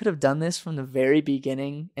bet I could have done this from the very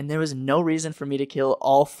beginning and there was no reason for me to kill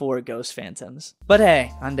all 4 ghost phantoms. But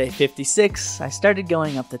hey, on day 56, I started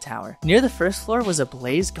going up the tower. Near the first floor was a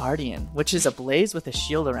Blaze Guardian, which is a blaze with a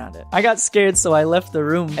shield around it. I got scared, so I left the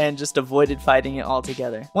room and just avoided fighting it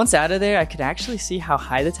altogether. Once out of there, I could actually see how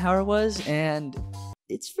high the tower was, and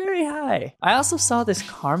it's very high. I also saw this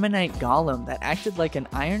Carmenite golem that acted like an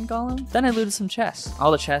iron golem. Then I looted some chests.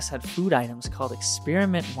 All the chests had food items called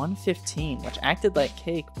Experiment 115, which acted like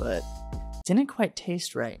cake, but didn't quite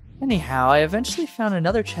taste right. Anyhow, I eventually found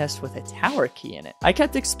another chest with a tower key in it. I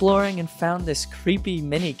kept exploring and found this creepy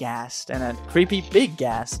mini ghast and a creepy big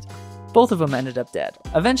ghast. Both of them ended up dead.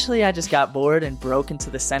 Eventually, I just got bored and broke into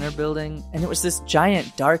the center building, and it was this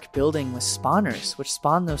giant dark building with spawners, which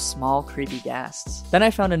spawned those small creepy ghasts. Then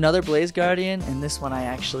I found another Blaze Guardian, and this one I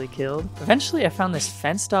actually killed. Eventually, I found this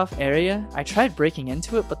fenced off area. I tried breaking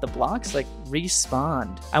into it, but the blocks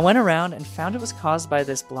respawned. I went around and found it was caused by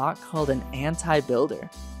this block called an anti-builder.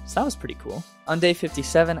 So that was pretty cool. On day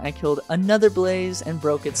 57, I killed another blaze and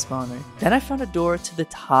broke its spawner. Then I found a door to the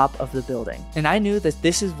top of the building, and I knew that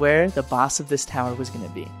this is where the boss of this tower was going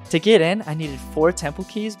to be. To get in, I needed 4 temple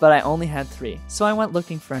keys, but I only had 3, so I went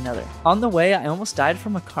looking for another. On the way, I almost died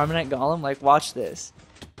from a Carmenite golem, watch this.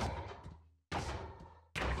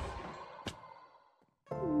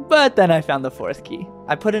 But then I found the 4th key.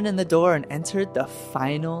 I put it in the door and entered the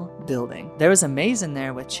final building. There was a maze in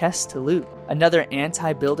there with chests to loot, another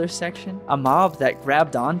anti-builder section, a mob that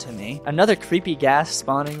grabbed onto me, another creepy ghast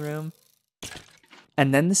spawning room,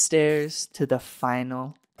 and then the stairs to the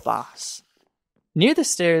final boss. Near the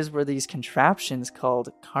stairs were these contraptions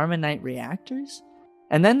called Carmenite reactors,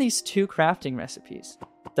 and then these 2 crafting recipes.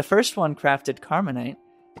 The first one crafted Carmenite,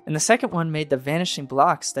 and the second one made the vanishing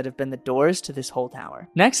blocks that have been the doors to this whole tower.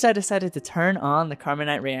 Next, I decided to turn on the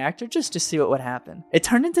Carmenite reactor just to see what would happen. It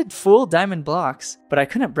turned into full diamond blocks, but I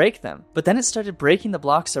couldn't break them. But then it started breaking the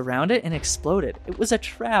blocks around it and exploded. It was a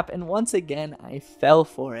trap, and once again, I fell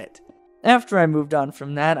for it. After I moved on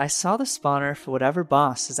from that, I saw the spawner for whatever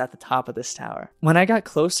boss is at the top of this tower. When I got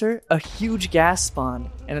closer, a huge ghast spawned,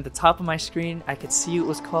 and at the top of my screen, I could see it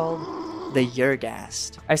was called the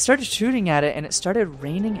Yrghast. I started shooting at it and it started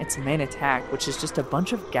raining its main attack, which is just a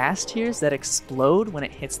bunch of ghast tears that explode when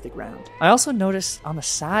it hits the ground. I also noticed on the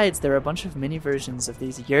sides there are a bunch of mini versions of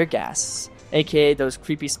these Yrghasts, aka those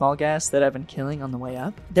creepy small ghasts that I've been killing on the way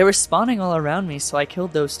up. They were spawning all around me, so I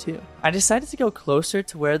killed those too. I decided to go closer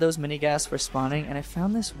to where those mini ghasts were spawning, and I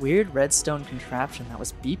found this weird redstone contraption that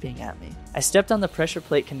was beeping at me. I stepped on the pressure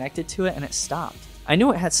plate connected to it and it stopped. I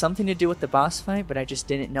knew it had something to do with the boss fight, but I just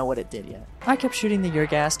didn't know what it did yet. I kept shooting the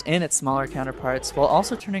Yurgast and its smaller counterparts while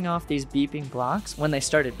also turning off these beeping blocks when they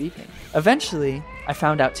started beeping. Eventually, I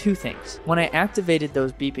found out two things. When I activated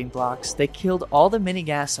those beeping blocks, they killed all the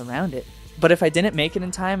mini-ghasts around it. But if I didn't make it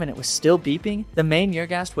in time and it was still beeping, the main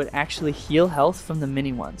Yurgast would actually heal health from the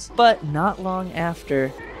mini ones. But not long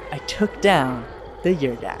after, I took down the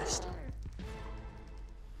Yurgast.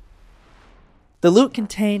 The loot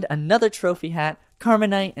contained another trophy hat,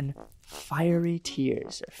 Carmonite, and Fiery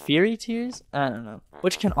Tears, or Fury Tears? I don't know.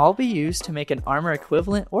 Which can all be used to make an armor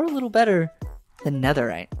equivalent, or a little better, the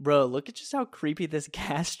Netherite. Bro, look at just how creepy this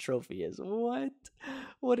gas trophy is. What?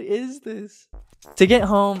 What is this? To get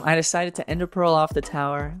home, I decided to Ender Pearl off the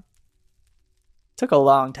tower. Took a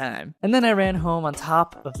long time. And then I ran home on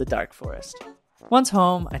top of the Dark Forest. Once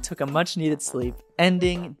home, I took a much needed sleep,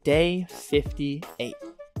 ending day 58.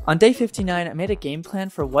 On day 59, I made a game plan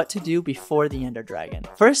for what to do before the Ender Dragon.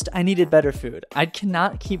 First, I needed better food. I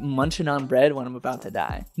cannot keep munching on bread when I'm about to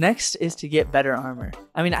die. Next is to get better armor.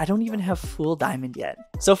 I mean, I don't even have full diamond yet.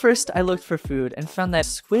 So first, I looked for food and found that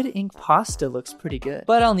squid ink pasta looks pretty good.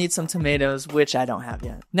 But I'll need some tomatoes, which I don't have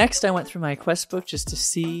yet. Next, I went through my quest book just to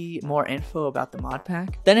see more info about the mod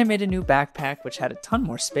pack. Then I made a new backpack, which had a ton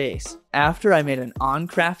more space. After, I made an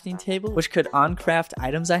on-crafting table, which could on-craft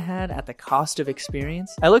items I had at the cost of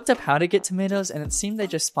experience. I looked up how to get tomatoes, and it seemed they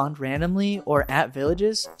just spawned randomly or at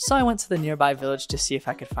villages, so I went to the nearby village to see if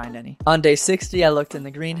I could find any. On day 60, I looked in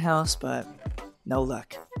the greenhouse, but no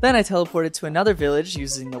luck. Then I teleported to another village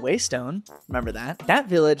using the Waystone. Remember that? That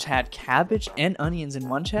village had cabbage and onions in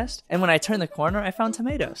one chest, and when I turned the corner, I found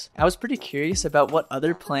tomatoes. I was pretty curious about what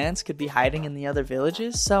other plants could be hiding in the other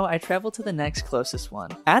villages, so I traveled to the next closest one.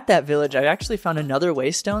 At that village, I actually found another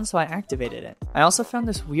Waystone, so I activated it. I also found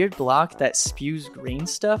this weird block that spews green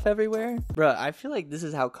stuff everywhere. Bruh, I feel like this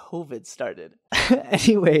is how COVID started.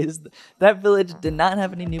 Anyways, that village did not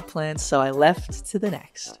have any new plants, so I left to the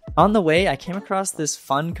next. On the way, I came across this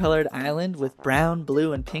fun-colored island with brown,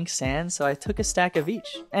 blue, and pink sand, so I took a stack of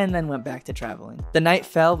each, and then went back to traveling. The night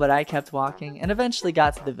fell, but I kept walking, and eventually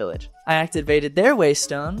got to the village. I activated their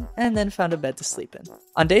Waystone, and then found a bed to sleep in.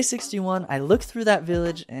 On day 61, I looked through that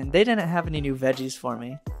village, and they didn't have any new veggies for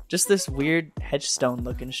me. Just this weird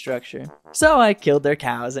hedgestone-looking structure. So I killed their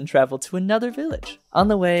cows and traveled to another village. On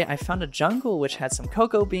the way, I found a jungle which had some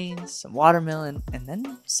cocoa beans, some watermelon, and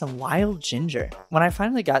then some wild ginger. When I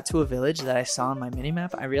finally got to a village that I saw on my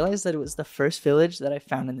minimap, I realized that it was the first village that I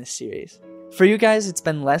found in this series. For you guys, it's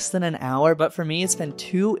been less than an hour, but for me, it's been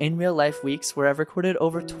 2 in real life weeks where I've recorded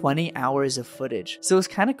over 20 hours of footage. So it was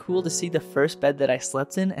kind of cool to see the first bed that I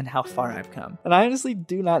slept in and how far I've come. And I honestly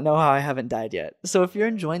do not know how I haven't died yet. So if you're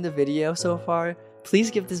enjoying the video so far,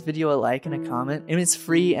 please give this video a like and a comment, and it's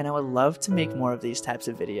free and I would love to make more of these types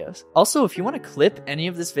of videos. Also, if you want to clip any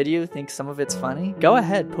of this video, think some of it's funny, go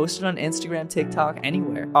ahead, post it on Instagram, TikTok,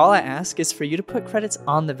 anywhere. All I ask is for you to put credits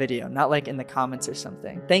on the video, not like in the comments or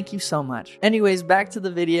something. Thank you so much. Anyways, back to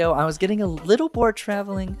the video. I was getting a little bored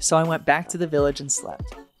traveling, so I went back to the village and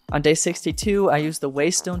slept. On day 62, I used the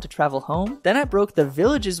Waystone to travel home. Then I broke the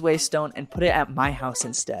village's Waystone and put it at my house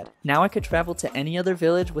instead. Now I could travel to any other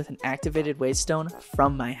village with an activated Waystone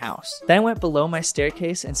from my house. Then I went below my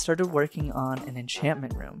staircase and started working on an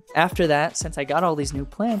enchantment room. After that, since I got all these new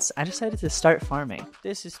plants, I decided to start farming.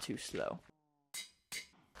 This is too slow.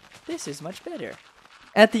 This is much better.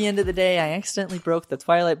 At the end of the day, I accidentally broke the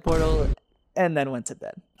Twilight Portal and then went to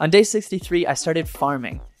bed. On day 63, I started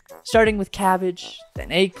farming. Starting with cabbage,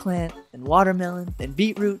 then eggplant, then watermelon, then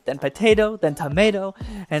beetroot, then potato, then tomato,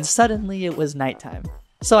 and suddenly it was nighttime.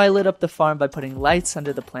 So I lit up the farm by putting lights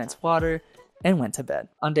under the plant's water and went to bed.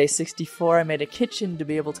 On day 64, I made a kitchen to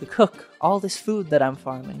be able to cook all this food that I'm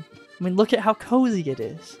farming. I mean, look at how cozy it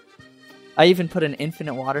is. I even put an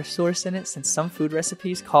infinite water source in it since some food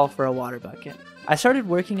recipes call for a water bucket. I started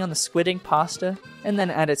working on the squid ink pasta and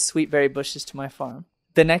then added sweet berry bushes to my farm.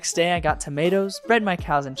 The next day I got tomatoes, bred my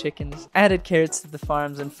cows and chickens, added carrots to the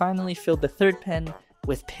farms, and finally filled the third pen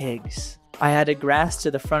with pigs. I added grass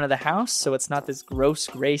to the front of the house so it's not this gross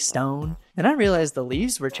gray stone, and I realized the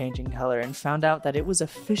leaves were changing color and found out that it was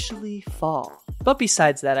officially fall. But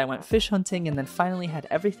besides that, I went fish hunting and then finally had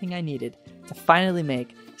everything I needed to finally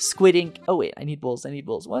make squid ink. Oh wait, I need bowls.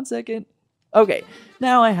 1 second. Okay,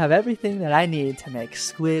 now I have everything that I need to make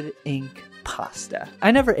squid ink pasta.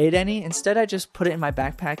 I never ate any, instead I just put it in my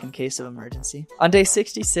backpack in case of emergency. On day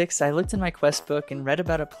 66, I looked in my quest book and read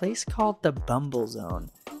about a place called the Bumble Zone,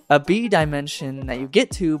 a bee dimension that you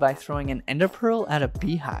get to by throwing an ender pearl at a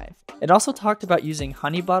beehive. It also talked about using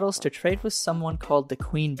honey bottles to trade with someone called the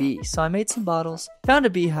queen bee, so I made some bottles, found a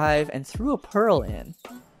beehive, and threw a pearl in.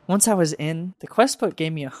 Once I was in, the quest book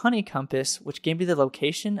gave me a honey compass, which gave me the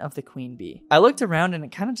location of the queen bee. I looked around and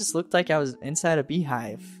it kind of just looked like I was inside a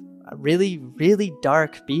beehive. A really, really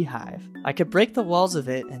dark beehive. I could break the walls of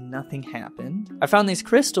it and nothing happened. I found these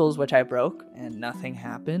crystals, which I broke, and nothing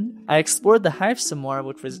happened. I explored the hive some more,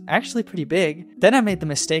 which was actually pretty big. Then I made the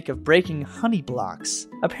mistake of breaking honey blocks.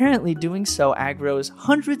 Apparently doing so aggroes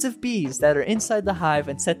hundreds of bees that are inside the hive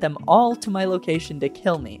and set them all to my location to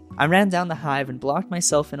kill me. I ran down the hive and blocked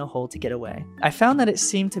myself in a hole to get away. I found that it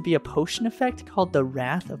seemed to be a potion effect called the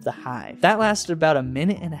Wrath of the Hive. That lasted about a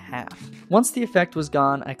minute and a half. Once the effect was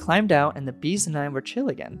gone, I climbed out and the bees and I were chill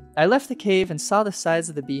again. I left the cave and saw the sides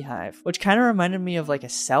of the beehive, which kind of reminded me of like a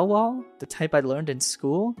cell wall, the type I learned in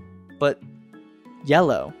school, but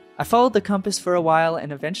yellow. I followed the compass for a while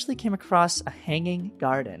and eventually came across a hanging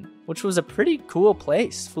garden, which was a pretty cool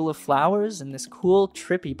place, full of flowers and this cool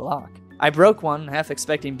trippy block. I broke one, half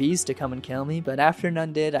expecting bees to come and kill me, but after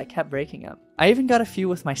none did, I kept breaking them. I even got a few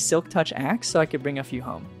with my Silk Touch axe so I could bring a few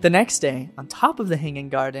home. The next day, on top of the hanging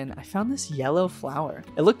garden, I found this yellow flower.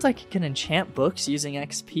 It looked like it could enchant books using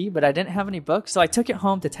XP, but I didn't have any books, so I took it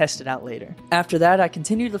home to test it out later. After that, I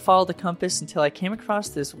continued to follow the compass until I came across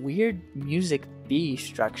this weird music bee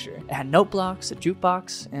structure. It had note blocks, a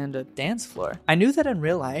jukebox, and a dance floor. I knew that in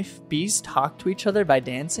real life, bees talk to each other by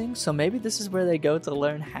dancing, so maybe this is where they go to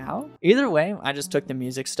learn how? Either way, I just took the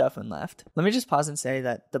music stuff and left. Let me just pause and say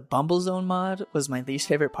that the Bumble Zone mod was my least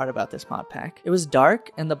favorite part about this mod pack. It was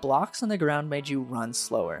dark, and the blocks on the ground made you run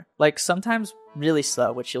slower. Like, sometimes really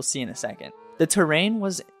slow, which you'll see in a second. The terrain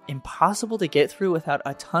was impossible to get through without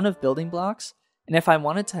a ton of building blocks, and if I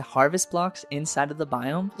wanted to harvest blocks inside of the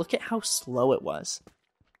biome, look at how slow it was.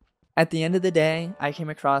 At the end of the day, I came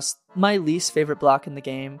across my least favorite block in the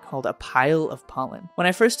game called a pile of pollen. When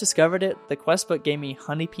I first discovered it, the quest book gave me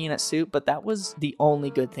honey peanut soup, but that was the only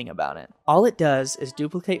good thing about it. All it does is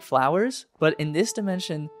duplicate flowers, but in this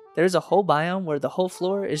dimension, there's a whole biome where the whole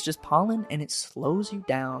floor is just pollen and it slows you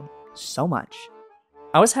down so much.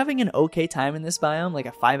 I was having an okay time in this biome, like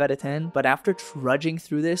a 5 out of 10, but after trudging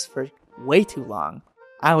through this for way too long,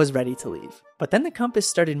 I was ready to leave. But then the compass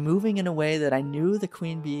started moving in a way that I knew the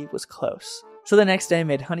queen bee was close. So the next day I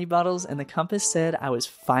made honey bottles and the compass said I was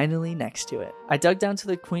finally next to it. I dug down to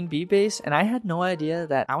the queen bee base and I had no idea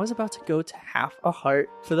that I was about to go to half a heart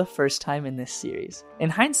for the first time in this series.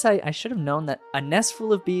 In hindsight, I should have known that a nest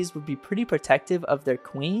full of bees would be pretty protective of their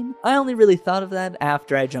queen. I only really thought of that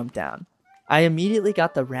after I jumped down. I immediately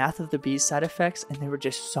got the Wrath of the Bees side effects and there were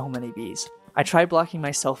just so many bees. I tried blocking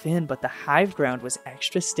myself in, but the hive ground was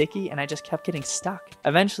extra sticky and I just kept getting stuck.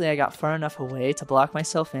 Eventually, I got far enough away to block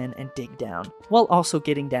myself in and dig down, while also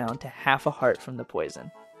getting down to half a heart from the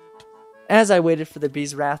poison. As I waited for the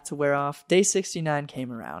bee's wrath to wear off, day 69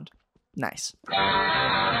 came around. Nice.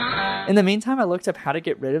 In the meantime, I looked up how to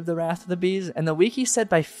get rid of the Wrath of the Bees, and the wiki said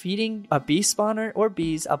by feeding a bee spawner or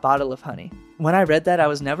bees a bottle of honey. When I read that, I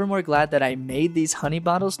was never more glad that I made these honey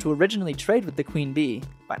bottles to originally trade with the queen bee,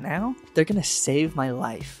 but now they're gonna save my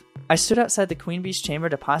life. I stood outside the queen bee's chamber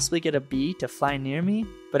to possibly get a bee to fly near me,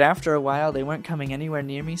 but after a while they weren't coming anywhere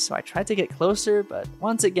near me, so I tried to get closer, but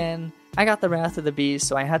once again, I got the Wrath of the Bees,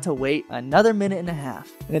 so I had to wait another minute and a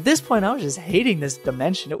half. And at this point, I was just hating this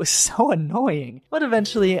dimension. It was so annoying. But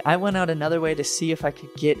eventually, I went out another way to see if I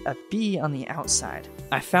could get a bee on the outside.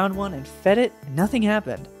 I found one and fed it, and nothing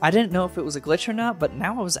happened. I didn't know if it was a glitch or not, but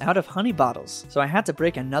now I was out of honey bottles. So I had to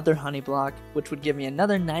break another honey block, which would give me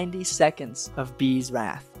another 90 seconds of bees'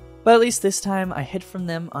 wrath. But at least this time, I hid from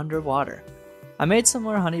them underwater. I made some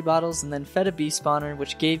more honey bottles and then fed a bee spawner,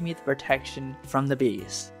 which gave me the protection from the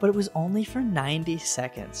bees. But it was only for 90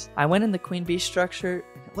 seconds. I went in the queen bee structure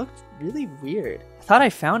and it looked really weird. I thought I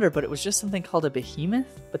found her, but it was just something called a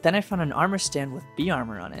behemoth. But then I found an armor stand with bee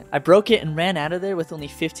armor on it. I broke it and ran out of there with only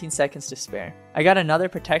 15 seconds to spare. I got another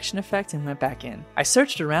protection effect and went back in. I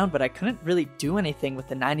searched around, but I couldn't really do anything with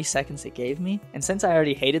the 90 seconds it gave me. And since I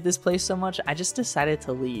already hated this place so much, I just decided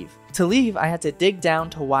to leave. To leave, I had to dig down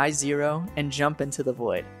to Y0 and jump into the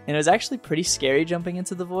void. And it was actually pretty scary jumping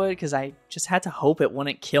into the void because I just had to hope it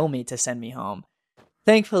wouldn't kill me to send me home.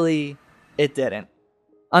 Thankfully, it didn't.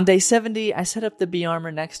 On day 70, I set up the bee armor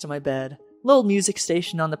next to my bed, little music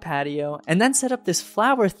station on the patio, and then set up this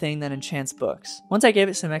flower thing that enchants books. Once I gave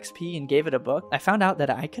it some XP and gave it a book, I found out that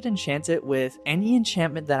I could enchant it with any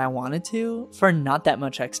enchantment that I wanted to for not that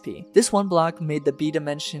much XP. This one block made the bee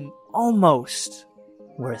dimension almost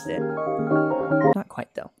worth it. Not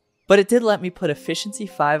quite though. But it did let me put efficiency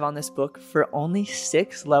 5 on this book for only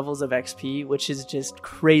 6 levels of XP, which is just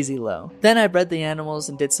crazy low. Then I bred the animals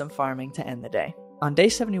and did some farming to end the day. On day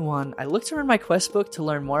 71, I looked around my quest book to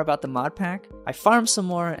learn more about the mod pack, I farmed some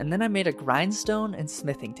more, and then I made a grindstone and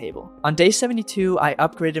smithing table. On day 72, I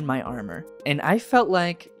upgraded my armor, and I felt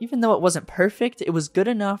like, even though it wasn't perfect, it was good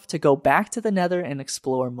enough to go back to the nether and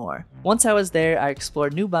explore more. Once I was there, I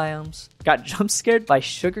explored new biomes, got jump scared by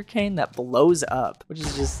sugarcane that blows up, which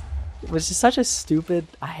is just... It was just such a stupid...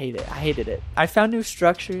 I hated it. I found new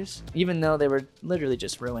structures, even though they were literally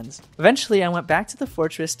just ruins. Eventually, I went back to the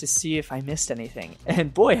fortress to see if I missed anything,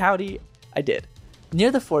 and boy howdy, I did. Near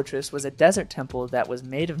the fortress was a desert temple that was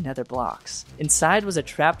made of nether blocks. Inside was a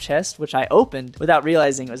trap chest, which I opened without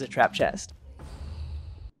realizing it was a trap chest.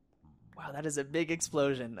 Wow, that is a big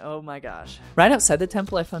explosion. Oh my gosh. Right outside the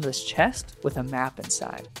temple, I found this chest with a map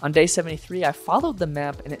inside. On day 73, I followed the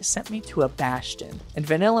map and it sent me to a bastion. In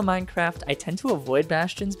vanilla Minecraft, I tend to avoid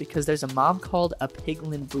bastions because there's a mob called a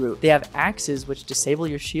piglin brute. They have axes which disable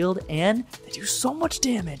your shield and they do so much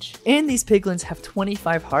damage. And these piglins have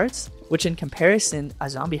 25 hearts, which in comparison, a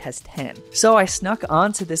zombie has 10. So I snuck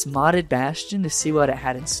onto this modded bastion to see what it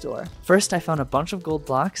had in store. First, I found a bunch of gold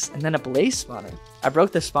blocks and then a blaze spawner. I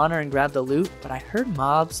broke the spawner and grabbed the loot, but I heard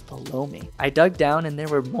mobs below me. I dug down and there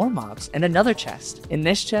were more mobs and another chest. In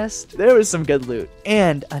this chest, there was some good loot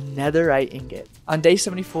and a netherite ingot. On day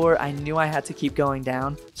 74, I knew I had to keep going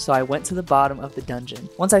down, so I went to the bottom of the dungeon.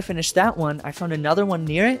 Once I finished that one, I found another one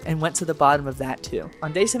near it and went to the bottom of that too.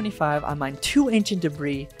 On day 75, I mined 2 ancient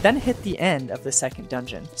debris, then hit the end of the second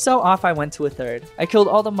dungeon. So off I went to a third. I killed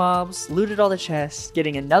all the mobs, looted all the chests,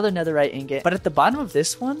 getting another netherite ingot, but at the bottom of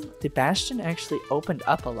this one, the bastion actually opened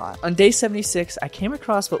up a lot. On day 76, I came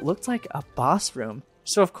across what looked like a boss room.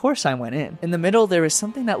 So of course I went in. In the middle there was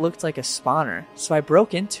something that looked like a spawner, so I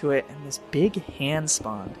broke into it and this big hand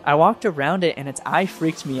spawned. I walked around it and its eye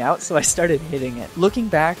freaked me out, so I started hitting it. Looking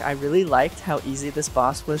back, I really liked how easy this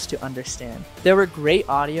boss was to understand. There were great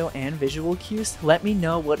audio and visual cues to let me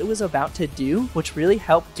know what it was about to do, which really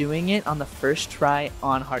helped doing it on the first try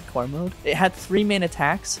on hardcore mode. It had 3 main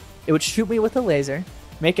attacks. It would shoot me with a laser,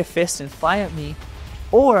 make a fist and fly at me,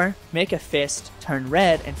 or make a fist, turn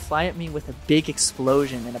red, and fly at me with a big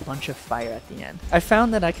explosion and a bunch of fire at the end. I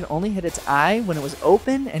found that I could only hit its eye when it was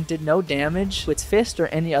open and did no damage to its fist or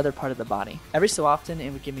any other part of the body. Every so often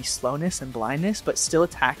it would give me slowness and blindness, but still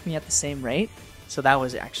attack me at the same rate, so that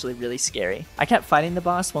was actually really scary. I kept fighting the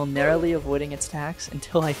boss while narrowly avoiding its attacks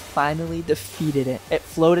until I finally defeated it. It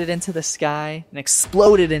floated into the sky and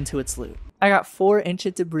exploded into its loot. I got 4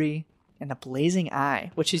 ancient debris, and a blazing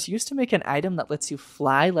eye, which is used to make an item that lets you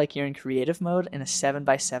fly like you're in creative mode in a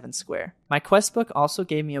 7x7 square. My quest book also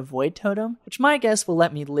gave me a void totem, which my guess will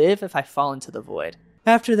let me live if I fall into the void.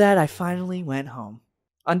 After that, I finally went home.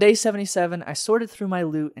 On day 77, I sorted through my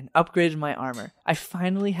loot and upgraded my armor. I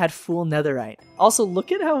finally had full netherite. Also,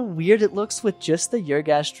 look at how weird it looks with just the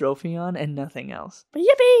Yurgash trophy on and nothing else. But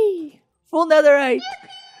yippee! Full netherite!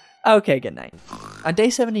 Okay, good night. On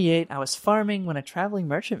day 78, I was farming when a traveling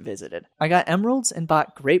merchant visited. I got emeralds and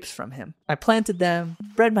bought grapes from him. I planted them,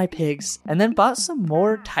 bred my pigs, and then bought some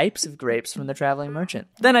more types of grapes from the traveling merchant.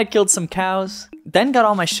 Then I killed some cows, then got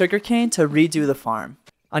all my sugarcane to redo the farm.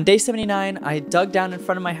 On day 79, I dug down in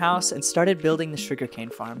front of my house and started building the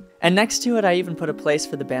sugarcane farm. And next to it, I even put a place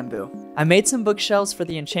for the bamboo. I made some bookshelves for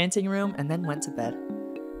the enchanting room and then went to bed.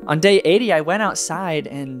 On day 80, I went outside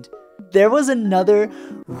and there was another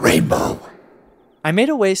rainbow. I made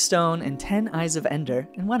a waystone and 10 eyes of Ender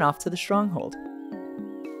and went off to the stronghold.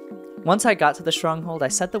 Once I got to the stronghold, I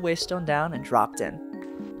set the waystone down and dropped in.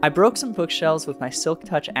 I broke some bookshelves with my Silk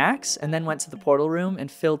Touch axe and then went to the portal room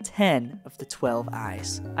and filled 10 of the 12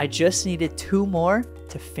 eyes. I just needed 2 more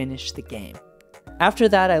to finish the game. After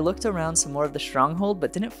that, I looked around some more of the stronghold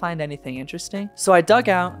but didn't find anything interesting, so I dug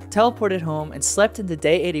out, teleported home, and slept into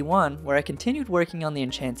day 81 where I continued working on the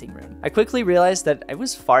enchanting room. I quickly realized that I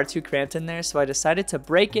was far too cramped in there, so I decided to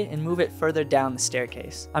break it and move it further down the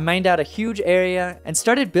staircase. I mined out a huge area and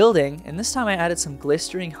started building, and this time I added some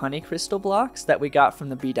glistering honey crystal blocks that we got from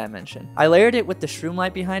the B dimension. I layered it with the shroom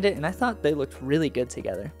light behind it and I thought they looked really good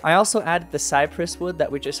together. I also added the cypress wood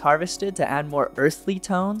that we just harvested to add more earthly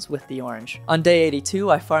tones with the orange. On day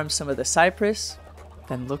 82, I farmed some of the cypress,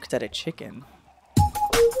 then looked at a chicken.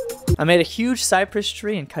 I made a huge cypress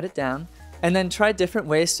tree and cut it down, and then tried different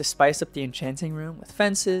ways to spice up the enchanting room with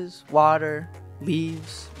fences, water,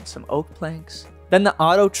 leaves, and some oak planks. Then the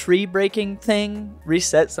auto tree breaking thing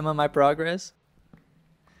reset some of my progress.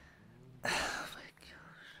 Oh my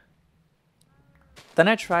gosh. Then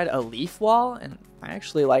I tried a leaf wall, and I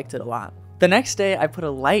actually liked it a lot. The next day, I put a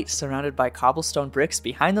light surrounded by cobblestone bricks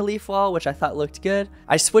behind the leaf wall, which I thought looked good.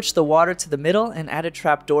 I switched the water to the middle and added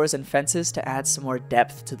trapdoors and fences to add some more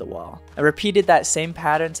depth to the wall. I repeated that same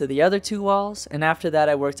pattern to the other 2 walls, and after that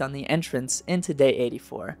I worked on the entrance into day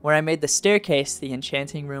 84, where I made the staircase to the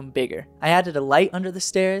enchanting room bigger. I added a light under the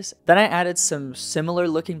stairs, then I added some similar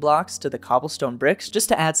looking blocks to the cobblestone bricks just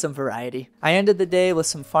to add some variety. I ended the day with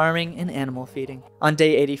some farming and animal feeding. On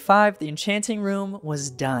day 85, the enchanting room was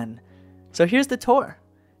done. So here's the tour.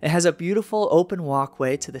 It has a beautiful open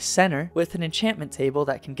walkway to the center with an enchantment table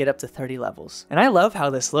that can get up to 30 levels. And I love how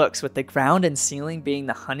this looks, with the ground and ceiling being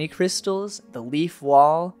the honey crystals, the leaf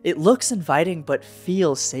wall. It looks inviting but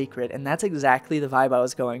feels sacred, and that's exactly the vibe I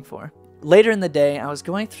was going for. Later in the day, I was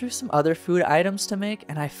going through some other food items to make,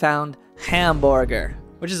 and I found hamburger,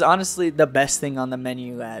 which is honestly the best thing on the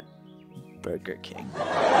menu at Burger King.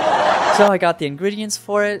 So I got the ingredients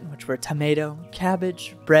for it, which were tomato,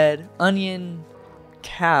 cabbage, bread, onion,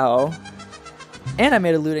 cow, and I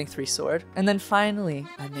made a looting 3 sword. And then finally,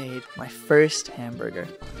 I made my first hamburger.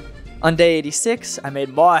 On day 86, I made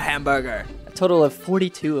more hamburger, a total of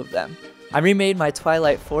 42 of them. I remade my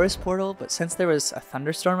Twilight Forest portal, but since there was a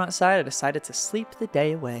thunderstorm outside, I decided to sleep the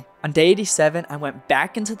day away. On day 87, I went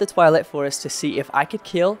back into the Twilight Forest to see if I could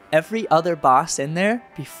kill every other boss in there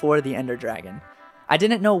before the Ender Dragon. I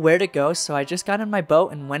didn't know where to go, so I just got in my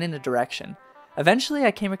boat and went in a direction. Eventually,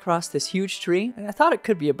 I came across this huge tree, and I thought it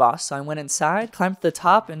could be a boss, so I went inside, climbed to the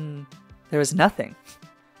top, and there was nothing.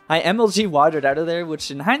 I MLG watered out of there,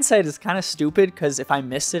 which in hindsight is kind of stupid because if I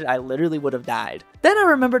missed it, I literally would have died. Then I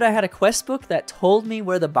remembered I had a quest book that told me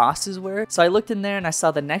where the bosses were, so I looked in there and I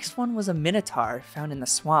saw the next one was a Minotaur found in the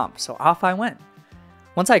swamp, so off I went.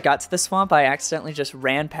 Once I got to the swamp, I accidentally just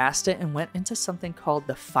ran past it and went into something called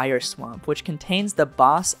the Fire Swamp, which contains the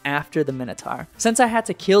boss after the Minotaur. Since I had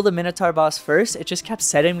to kill the Minotaur boss first, it just kept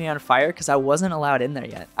setting me on fire because I wasn't allowed in there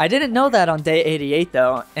yet. I didn't know that on day 88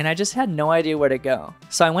 though, and I just had no idea where to go.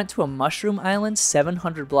 So I went to a mushroom island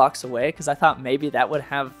 700 blocks away because I thought maybe that would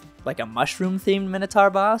have like a mushroom themed Minotaur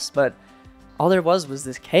boss, but all there was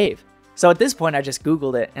this cave. So at this point I just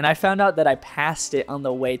Googled it and I found out that I passed it on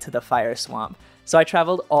the way to the Fire Swamp. So I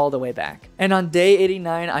traveled all the way back. And on day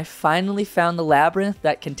 89, I finally found the labyrinth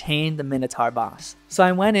that contained the Minotaur boss. So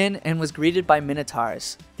I went in and was greeted by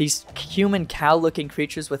Minotaurs, these human cow-looking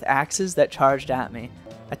creatures with axes that charged at me.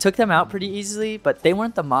 I took them out pretty easily, but they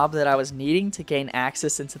weren't the mob that I was needing to gain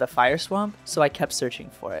access into the Fire Swamp, so I kept searching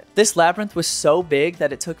for it. This labyrinth was so big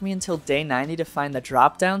that it took me until day 90 to find the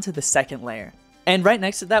drop down to the second layer. And right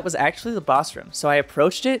next to that was actually the boss room, so I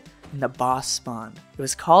approached it, and the boss spawned. It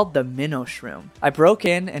was called the Minoshroom. I broke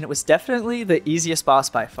in, and it was definitely the easiest boss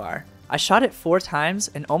by far. I shot it 4 times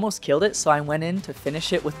and almost killed it, so I went in to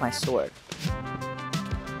finish it with my sword.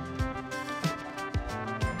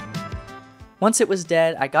 Once it was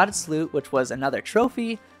dead, I got its loot, which was another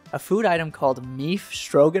trophy, a food item called Meef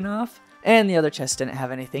Stroganoff, and the other chest didn't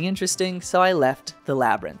have anything interesting, so I left the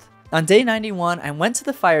labyrinth. On day 91, I went to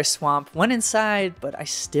the Fire Swamp, went inside, but I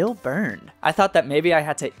still burned. I thought that maybe I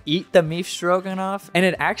had to eat the Meef Stroganoff, and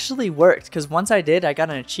it actually worked, because once I did, I got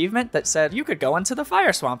an achievement that said, you could go into the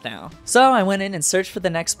Fire Swamp now. So I went in and searched for the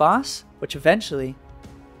next boss, which eventually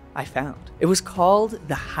I found. It was called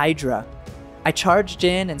the Hydra. I charged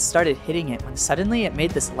in and started hitting it when suddenly it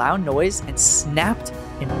made this loud noise and snapped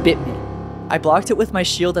and bit me. I blocked it with my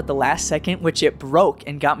shield at the last second, which it broke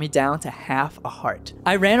and got me down to half a heart.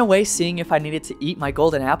 I ran away seeing if I needed to eat my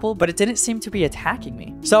golden apple, but it didn't seem to be attacking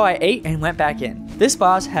me. So I ate and went back in. This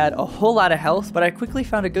boss had a whole lot of health, but I quickly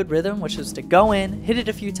found a good rhythm, which was to go in, hit it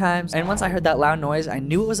a few times, and once I heard that loud noise, I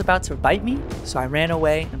knew it was about to bite me, so I ran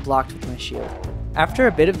away and blocked with my shield. After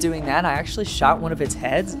a bit of doing that, I actually shot one of its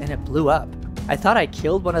heads and it blew up. I thought I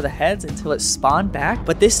killed one of the heads until it spawned back,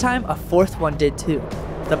 but this time a 4th one did too.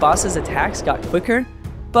 The boss's attacks got quicker,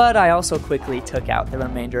 but I also quickly took out the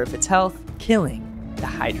remainder of its health, killing the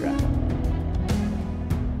Hydra.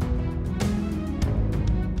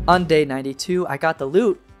 On day 92, I got the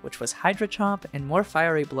loot, which was Hydra Chomp and more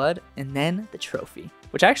fiery blood, and then the trophy,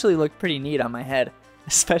 which actually looked pretty neat on my head,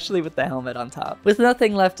 especially with the helmet on top. With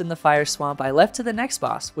nothing left in the Fire Swamp, I left to the next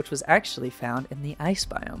boss, which was actually found in the Ice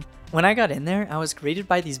biome. When I got in there, I was greeted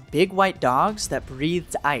by these big white dogs that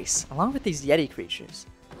breathed ice, along with these Yeti creatures.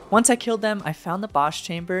 Once I killed them, I found the boss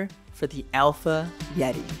chamber for the Alpha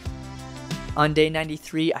Yeti. On day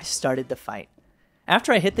 93, I started the fight.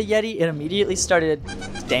 After I hit the Yeti, it immediately started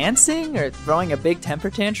dancing or throwing a big temper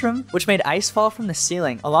tantrum, which made ice fall from the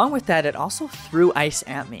ceiling. Along with that, it also threw ice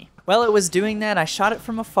at me. While it was doing that, I shot it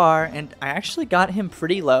from afar, and I actually got him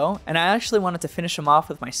pretty low, and I actually wanted to finish him off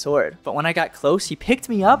with my sword. But when I got close, he picked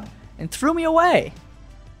me up and threw me away.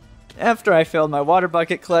 After I failed my water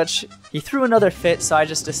bucket clutch, he threw another fit, so I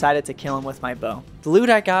just decided to kill him with my bow. The loot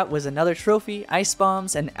I got was another trophy, ice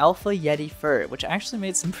bombs, and Alpha Yeti fur, which actually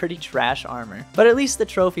made some pretty trash armor. But at least the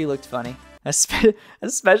trophy looked funny,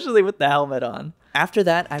 especially with the helmet on. After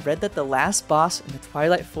that, I read that the last boss in the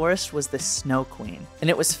Twilight Forest was the Snow Queen, and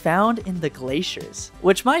it was found in the glaciers,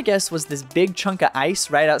 which my guess was this big chunk of ice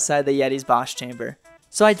right outside the Yeti's boss chamber.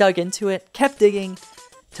 So I dug into it, kept digging,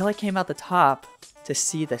 till I came out the top to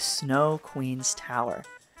see the Snow Queen's tower.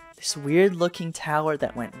 This weird looking tower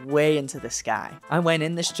that went way into the sky. I went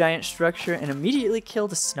in this giant structure and immediately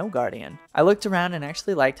killed a snow guardian. I looked around and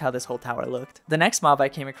actually liked how this whole tower looked. The next mob I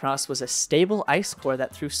came across was a stable ice core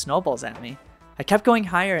that threw snowballs at me. I kept going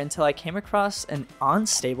higher until I came across an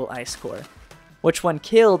unstable ice core, which when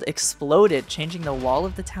killed exploded, changing the wall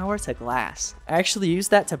of the tower to glass. I actually used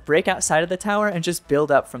that to break outside of the tower and just build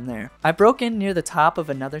up from there. I broke in near the top of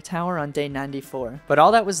another tower on day 94, but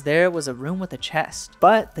all that was there was a room with a chest.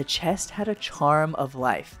 But the chest had a charm of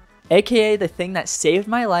life, aka the thing that saved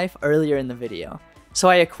my life earlier in the video. So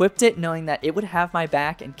I equipped it knowing that it would have my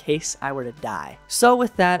back in case I were to die. So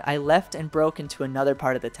with that, I left and broke into another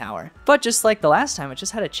part of the tower. But just like the last time, it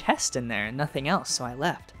just had a chest in there and nothing else, so I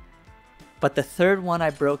left. But the third one I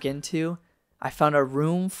broke into, I found a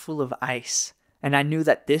room full of ice, and I knew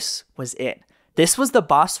that this was it. This was the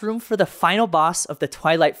boss room for the final boss of the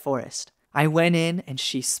Twilight Forest. I went in and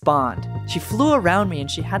she spawned. She flew around me and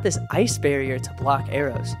she had this ice barrier to block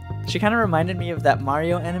arrows. She kind of reminded me of that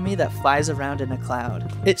Mario enemy that flies around in a cloud.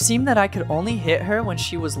 It seemed that I could only hit her when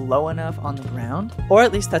she was low enough on the ground, or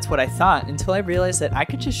at least that's what I thought, until I realized that I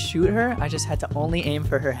could just shoot her, I just had to only aim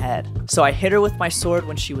for her head. So I hit her with my sword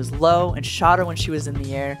when she was low and shot her when she was in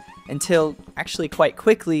the air, until, actually quite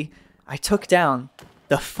quickly, I took down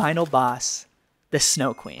the final boss, the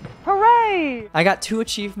Snow Queen. Hooray! I got 2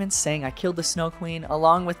 achievements saying I killed the Snow Queen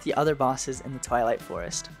along with the other bosses in the Twilight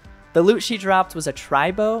Forest. The loot she dropped was a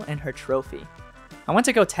tri-bow and her trophy. I went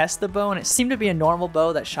to go test the bow and it seemed to be a normal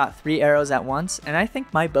bow that shot 3 arrows at once, and I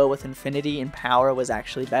think my bow with infinity and power was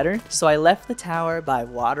actually better, so I left the tower by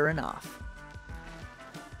watering off.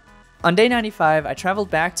 On day 95, I traveled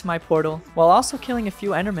back to my portal while also killing a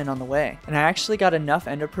few endermen on the way, and I actually got enough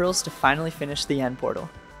ender pearls to finally finish the end portal.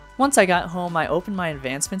 Once I got home, I opened my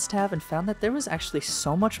advancements tab and found that there was actually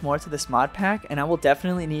so much more to this mod pack, and I will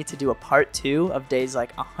definitely need to do a part 2 of days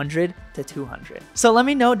like 100 to 200. So let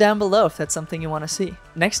me know down below if that's something you want to see.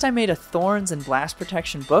 Next, I made a Thorns and Blast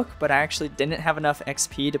Protection book, but I actually didn't have enough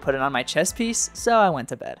XP to put it on my chest piece, so I went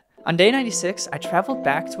to bed. On day 96, I traveled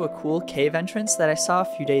back to a cool cave entrance that I saw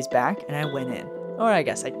a few days back, and I went in. Or I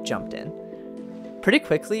guess I jumped in. Pretty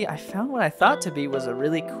quickly, I found what I thought to be was a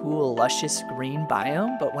really cool, luscious green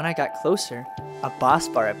biome, but when I got closer, a boss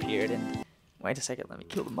bar appeared and... Wait a second, let me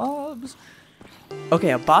kill the mobs.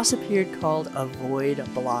 Okay, a boss appeared called a Void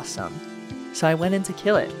Blossom, so I went in to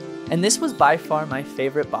kill it. And this was by far my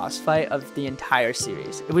favorite boss fight of the entire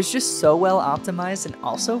series. It was just so well optimized and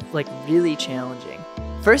also, like, really challenging.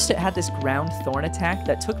 First, it had this ground thorn attack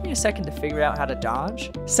that took me a second to figure out how to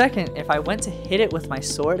dodge. Second, if I went to hit it with my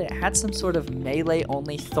sword, it had some sort of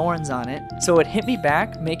melee-only thorns on it, so it would hit me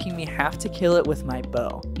back, making me have to kill it with my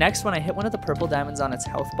bow. Next, when I hit one of the purple diamonds on its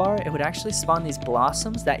health bar, it would actually spawn these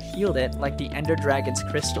blossoms that healed it like the Ender Dragon's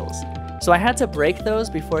crystals. So I had to break those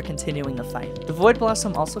before continuing the fight. The Void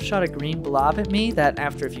Blossom also shot a green blob at me that,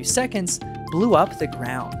 after a few seconds, blew up the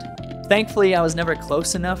ground. Thankfully, I was never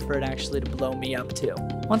close enough for it actually to blow me up too.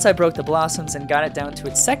 Once I broke the blossoms and got it down to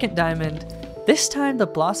its second diamond, this time the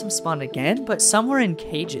blossoms spawned again, but some were in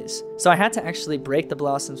cages, so I had to actually break the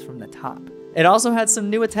blossoms from the top. It also had some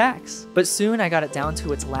new attacks, but soon I got it down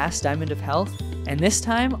to its last diamond of health, and this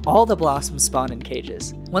time all the blossoms spawned in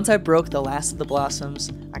cages. Once I broke the last of the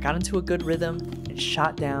blossoms, I got into a good rhythm and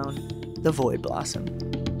shot down the Void Blossom.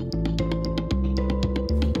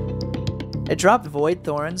 It dropped Void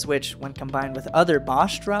Thorns, which, when combined with other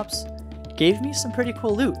boss drops, gave me some pretty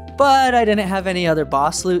cool loot. But I didn't have any other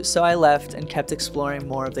boss loot, so I left and kept exploring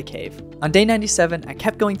more of the cave. On day 97, I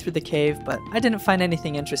kept going through the cave, but I didn't find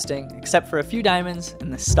anything interesting, except for a few diamonds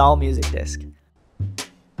and the stall music disc.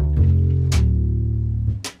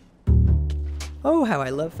 Oh, how I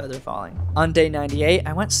love feather falling. On day 98,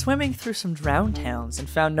 I went swimming through some drowned towns and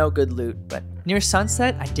found no good loot, but near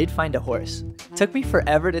sunset, I did find a horse. It took me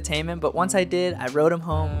forever to tame him, but once I did, I rode him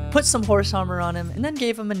home, put some horse armor on him, and then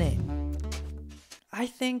gave him a name. I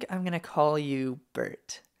think I'm gonna call you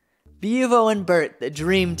Bert. Bevo and Bert, the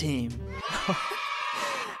dream team.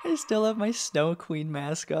 I still have my Snow Queen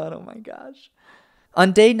mascot, oh my gosh.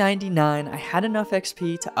 On day 99, I had enough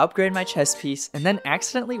XP to upgrade my chest piece and then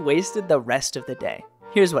accidentally wasted the rest of the day.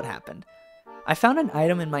 Here's what happened. I found an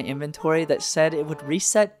item in my inventory that said it would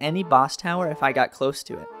reset any boss tower if I got close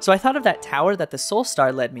to it. So I thought of that tower that the Soul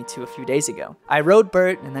Star led me to a few days ago. I rode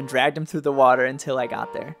Bert and then dragged him through the water until I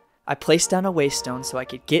got there. I placed down a waystone so I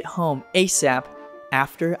could get home ASAP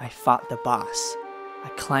after I fought the boss. I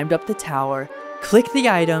climbed up the tower, clicked the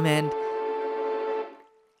item, and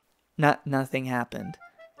nothing happened.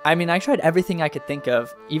 I mean, I tried everything I could think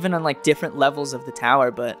of, even on like different levels of the tower,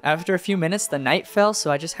 but after a few minutes the night fell,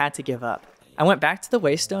 so I just had to give up. I went back to the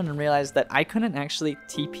waystone and realized that I couldn't actually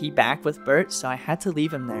TP back with Bert, so I had to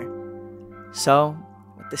leave him there. So,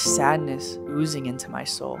 with the sadness oozing into my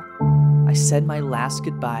soul, I said my last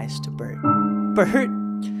goodbyes to Bert. Bert!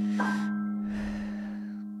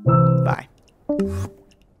 Bye.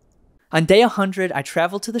 On day 100, I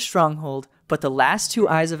traveled to the stronghold, but the last 2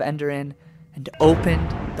 eyes of Enderin, and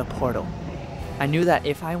opened the portal. I knew that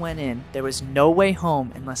if I went in, there was no way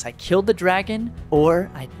home unless I killed the dragon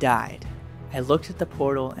or I died. I looked at the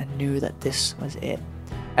portal and knew that this was it.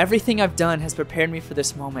 Everything I've done has prepared me for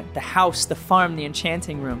this moment. The house, the farm, the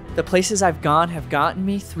enchanting room. The places I've gone have gotten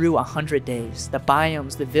me through 100 days. The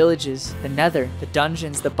biomes, the villages, the nether, the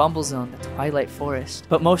dungeons, the Bumble Zone, the Twilight Forest.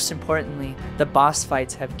 But most importantly, the boss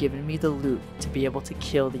fights have given me the loot to be able to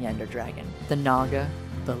kill the Ender Dragon, the Naga,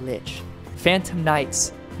 the Lich, Phantom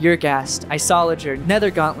Knights, Yurgast, Isolager,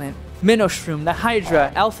 Nether Gauntlet, Minoshroom, the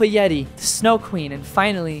Hydra, Alpha Yeti, the Snow Queen, and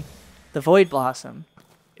finally, the Void Blossom.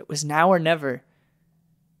 It was now or never.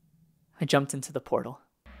 I jumped into the portal.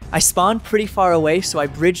 I spawned pretty far away, so I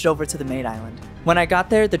bridged over to the Maid Island. When I got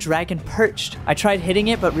there, the dragon perched. I tried hitting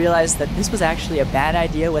it, but realized that this was actually a bad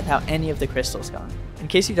idea without any of the crystals gone. In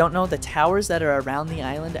case you don't know, the towers that are around the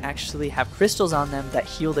island actually have crystals on them that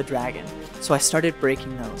heal the dragon. So I started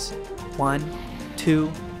breaking those. 1,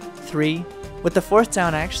 2, 3. With the 4th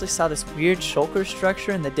down, I actually saw this weird shulker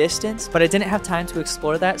structure in the distance, but I didn't have time to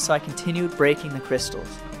explore that, so I continued breaking the crystals.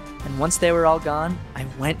 And once they were all gone, I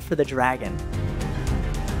went for the dragon.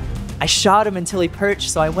 I shot him until he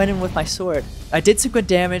perched, so I went in with my sword. I did some good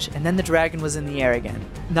damage, and then the dragon was in the air again.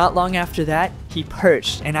 Not long after that, he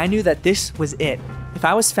perched, and I knew that this was it. If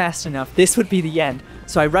I was fast enough, this would be the end.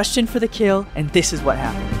 So I rushed in for the kill, and this is what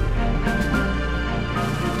happened.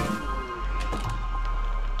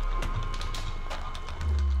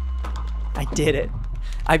 I did it.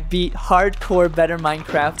 I beat hardcore Better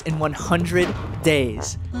Minecraft in 100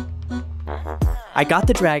 days. I got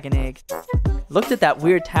the dragon egg, looked at that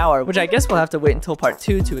weird tower, which I guess we'll have to wait until part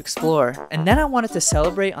 2 to explore, and then I wanted to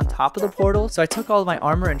celebrate on top of the portal, so I took all of my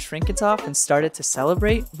armor and trinkets off and started to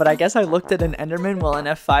celebrate, but I guess I looked at an Enderman while in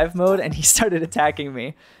F5 mode and he started attacking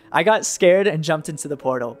me. I got scared and jumped into the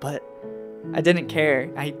portal, but I didn't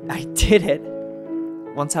care. I did it.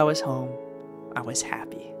 Once I was home, I was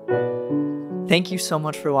happy. Thank you so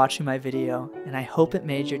much for watching my video, and I hope it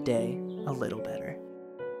made your day a little better.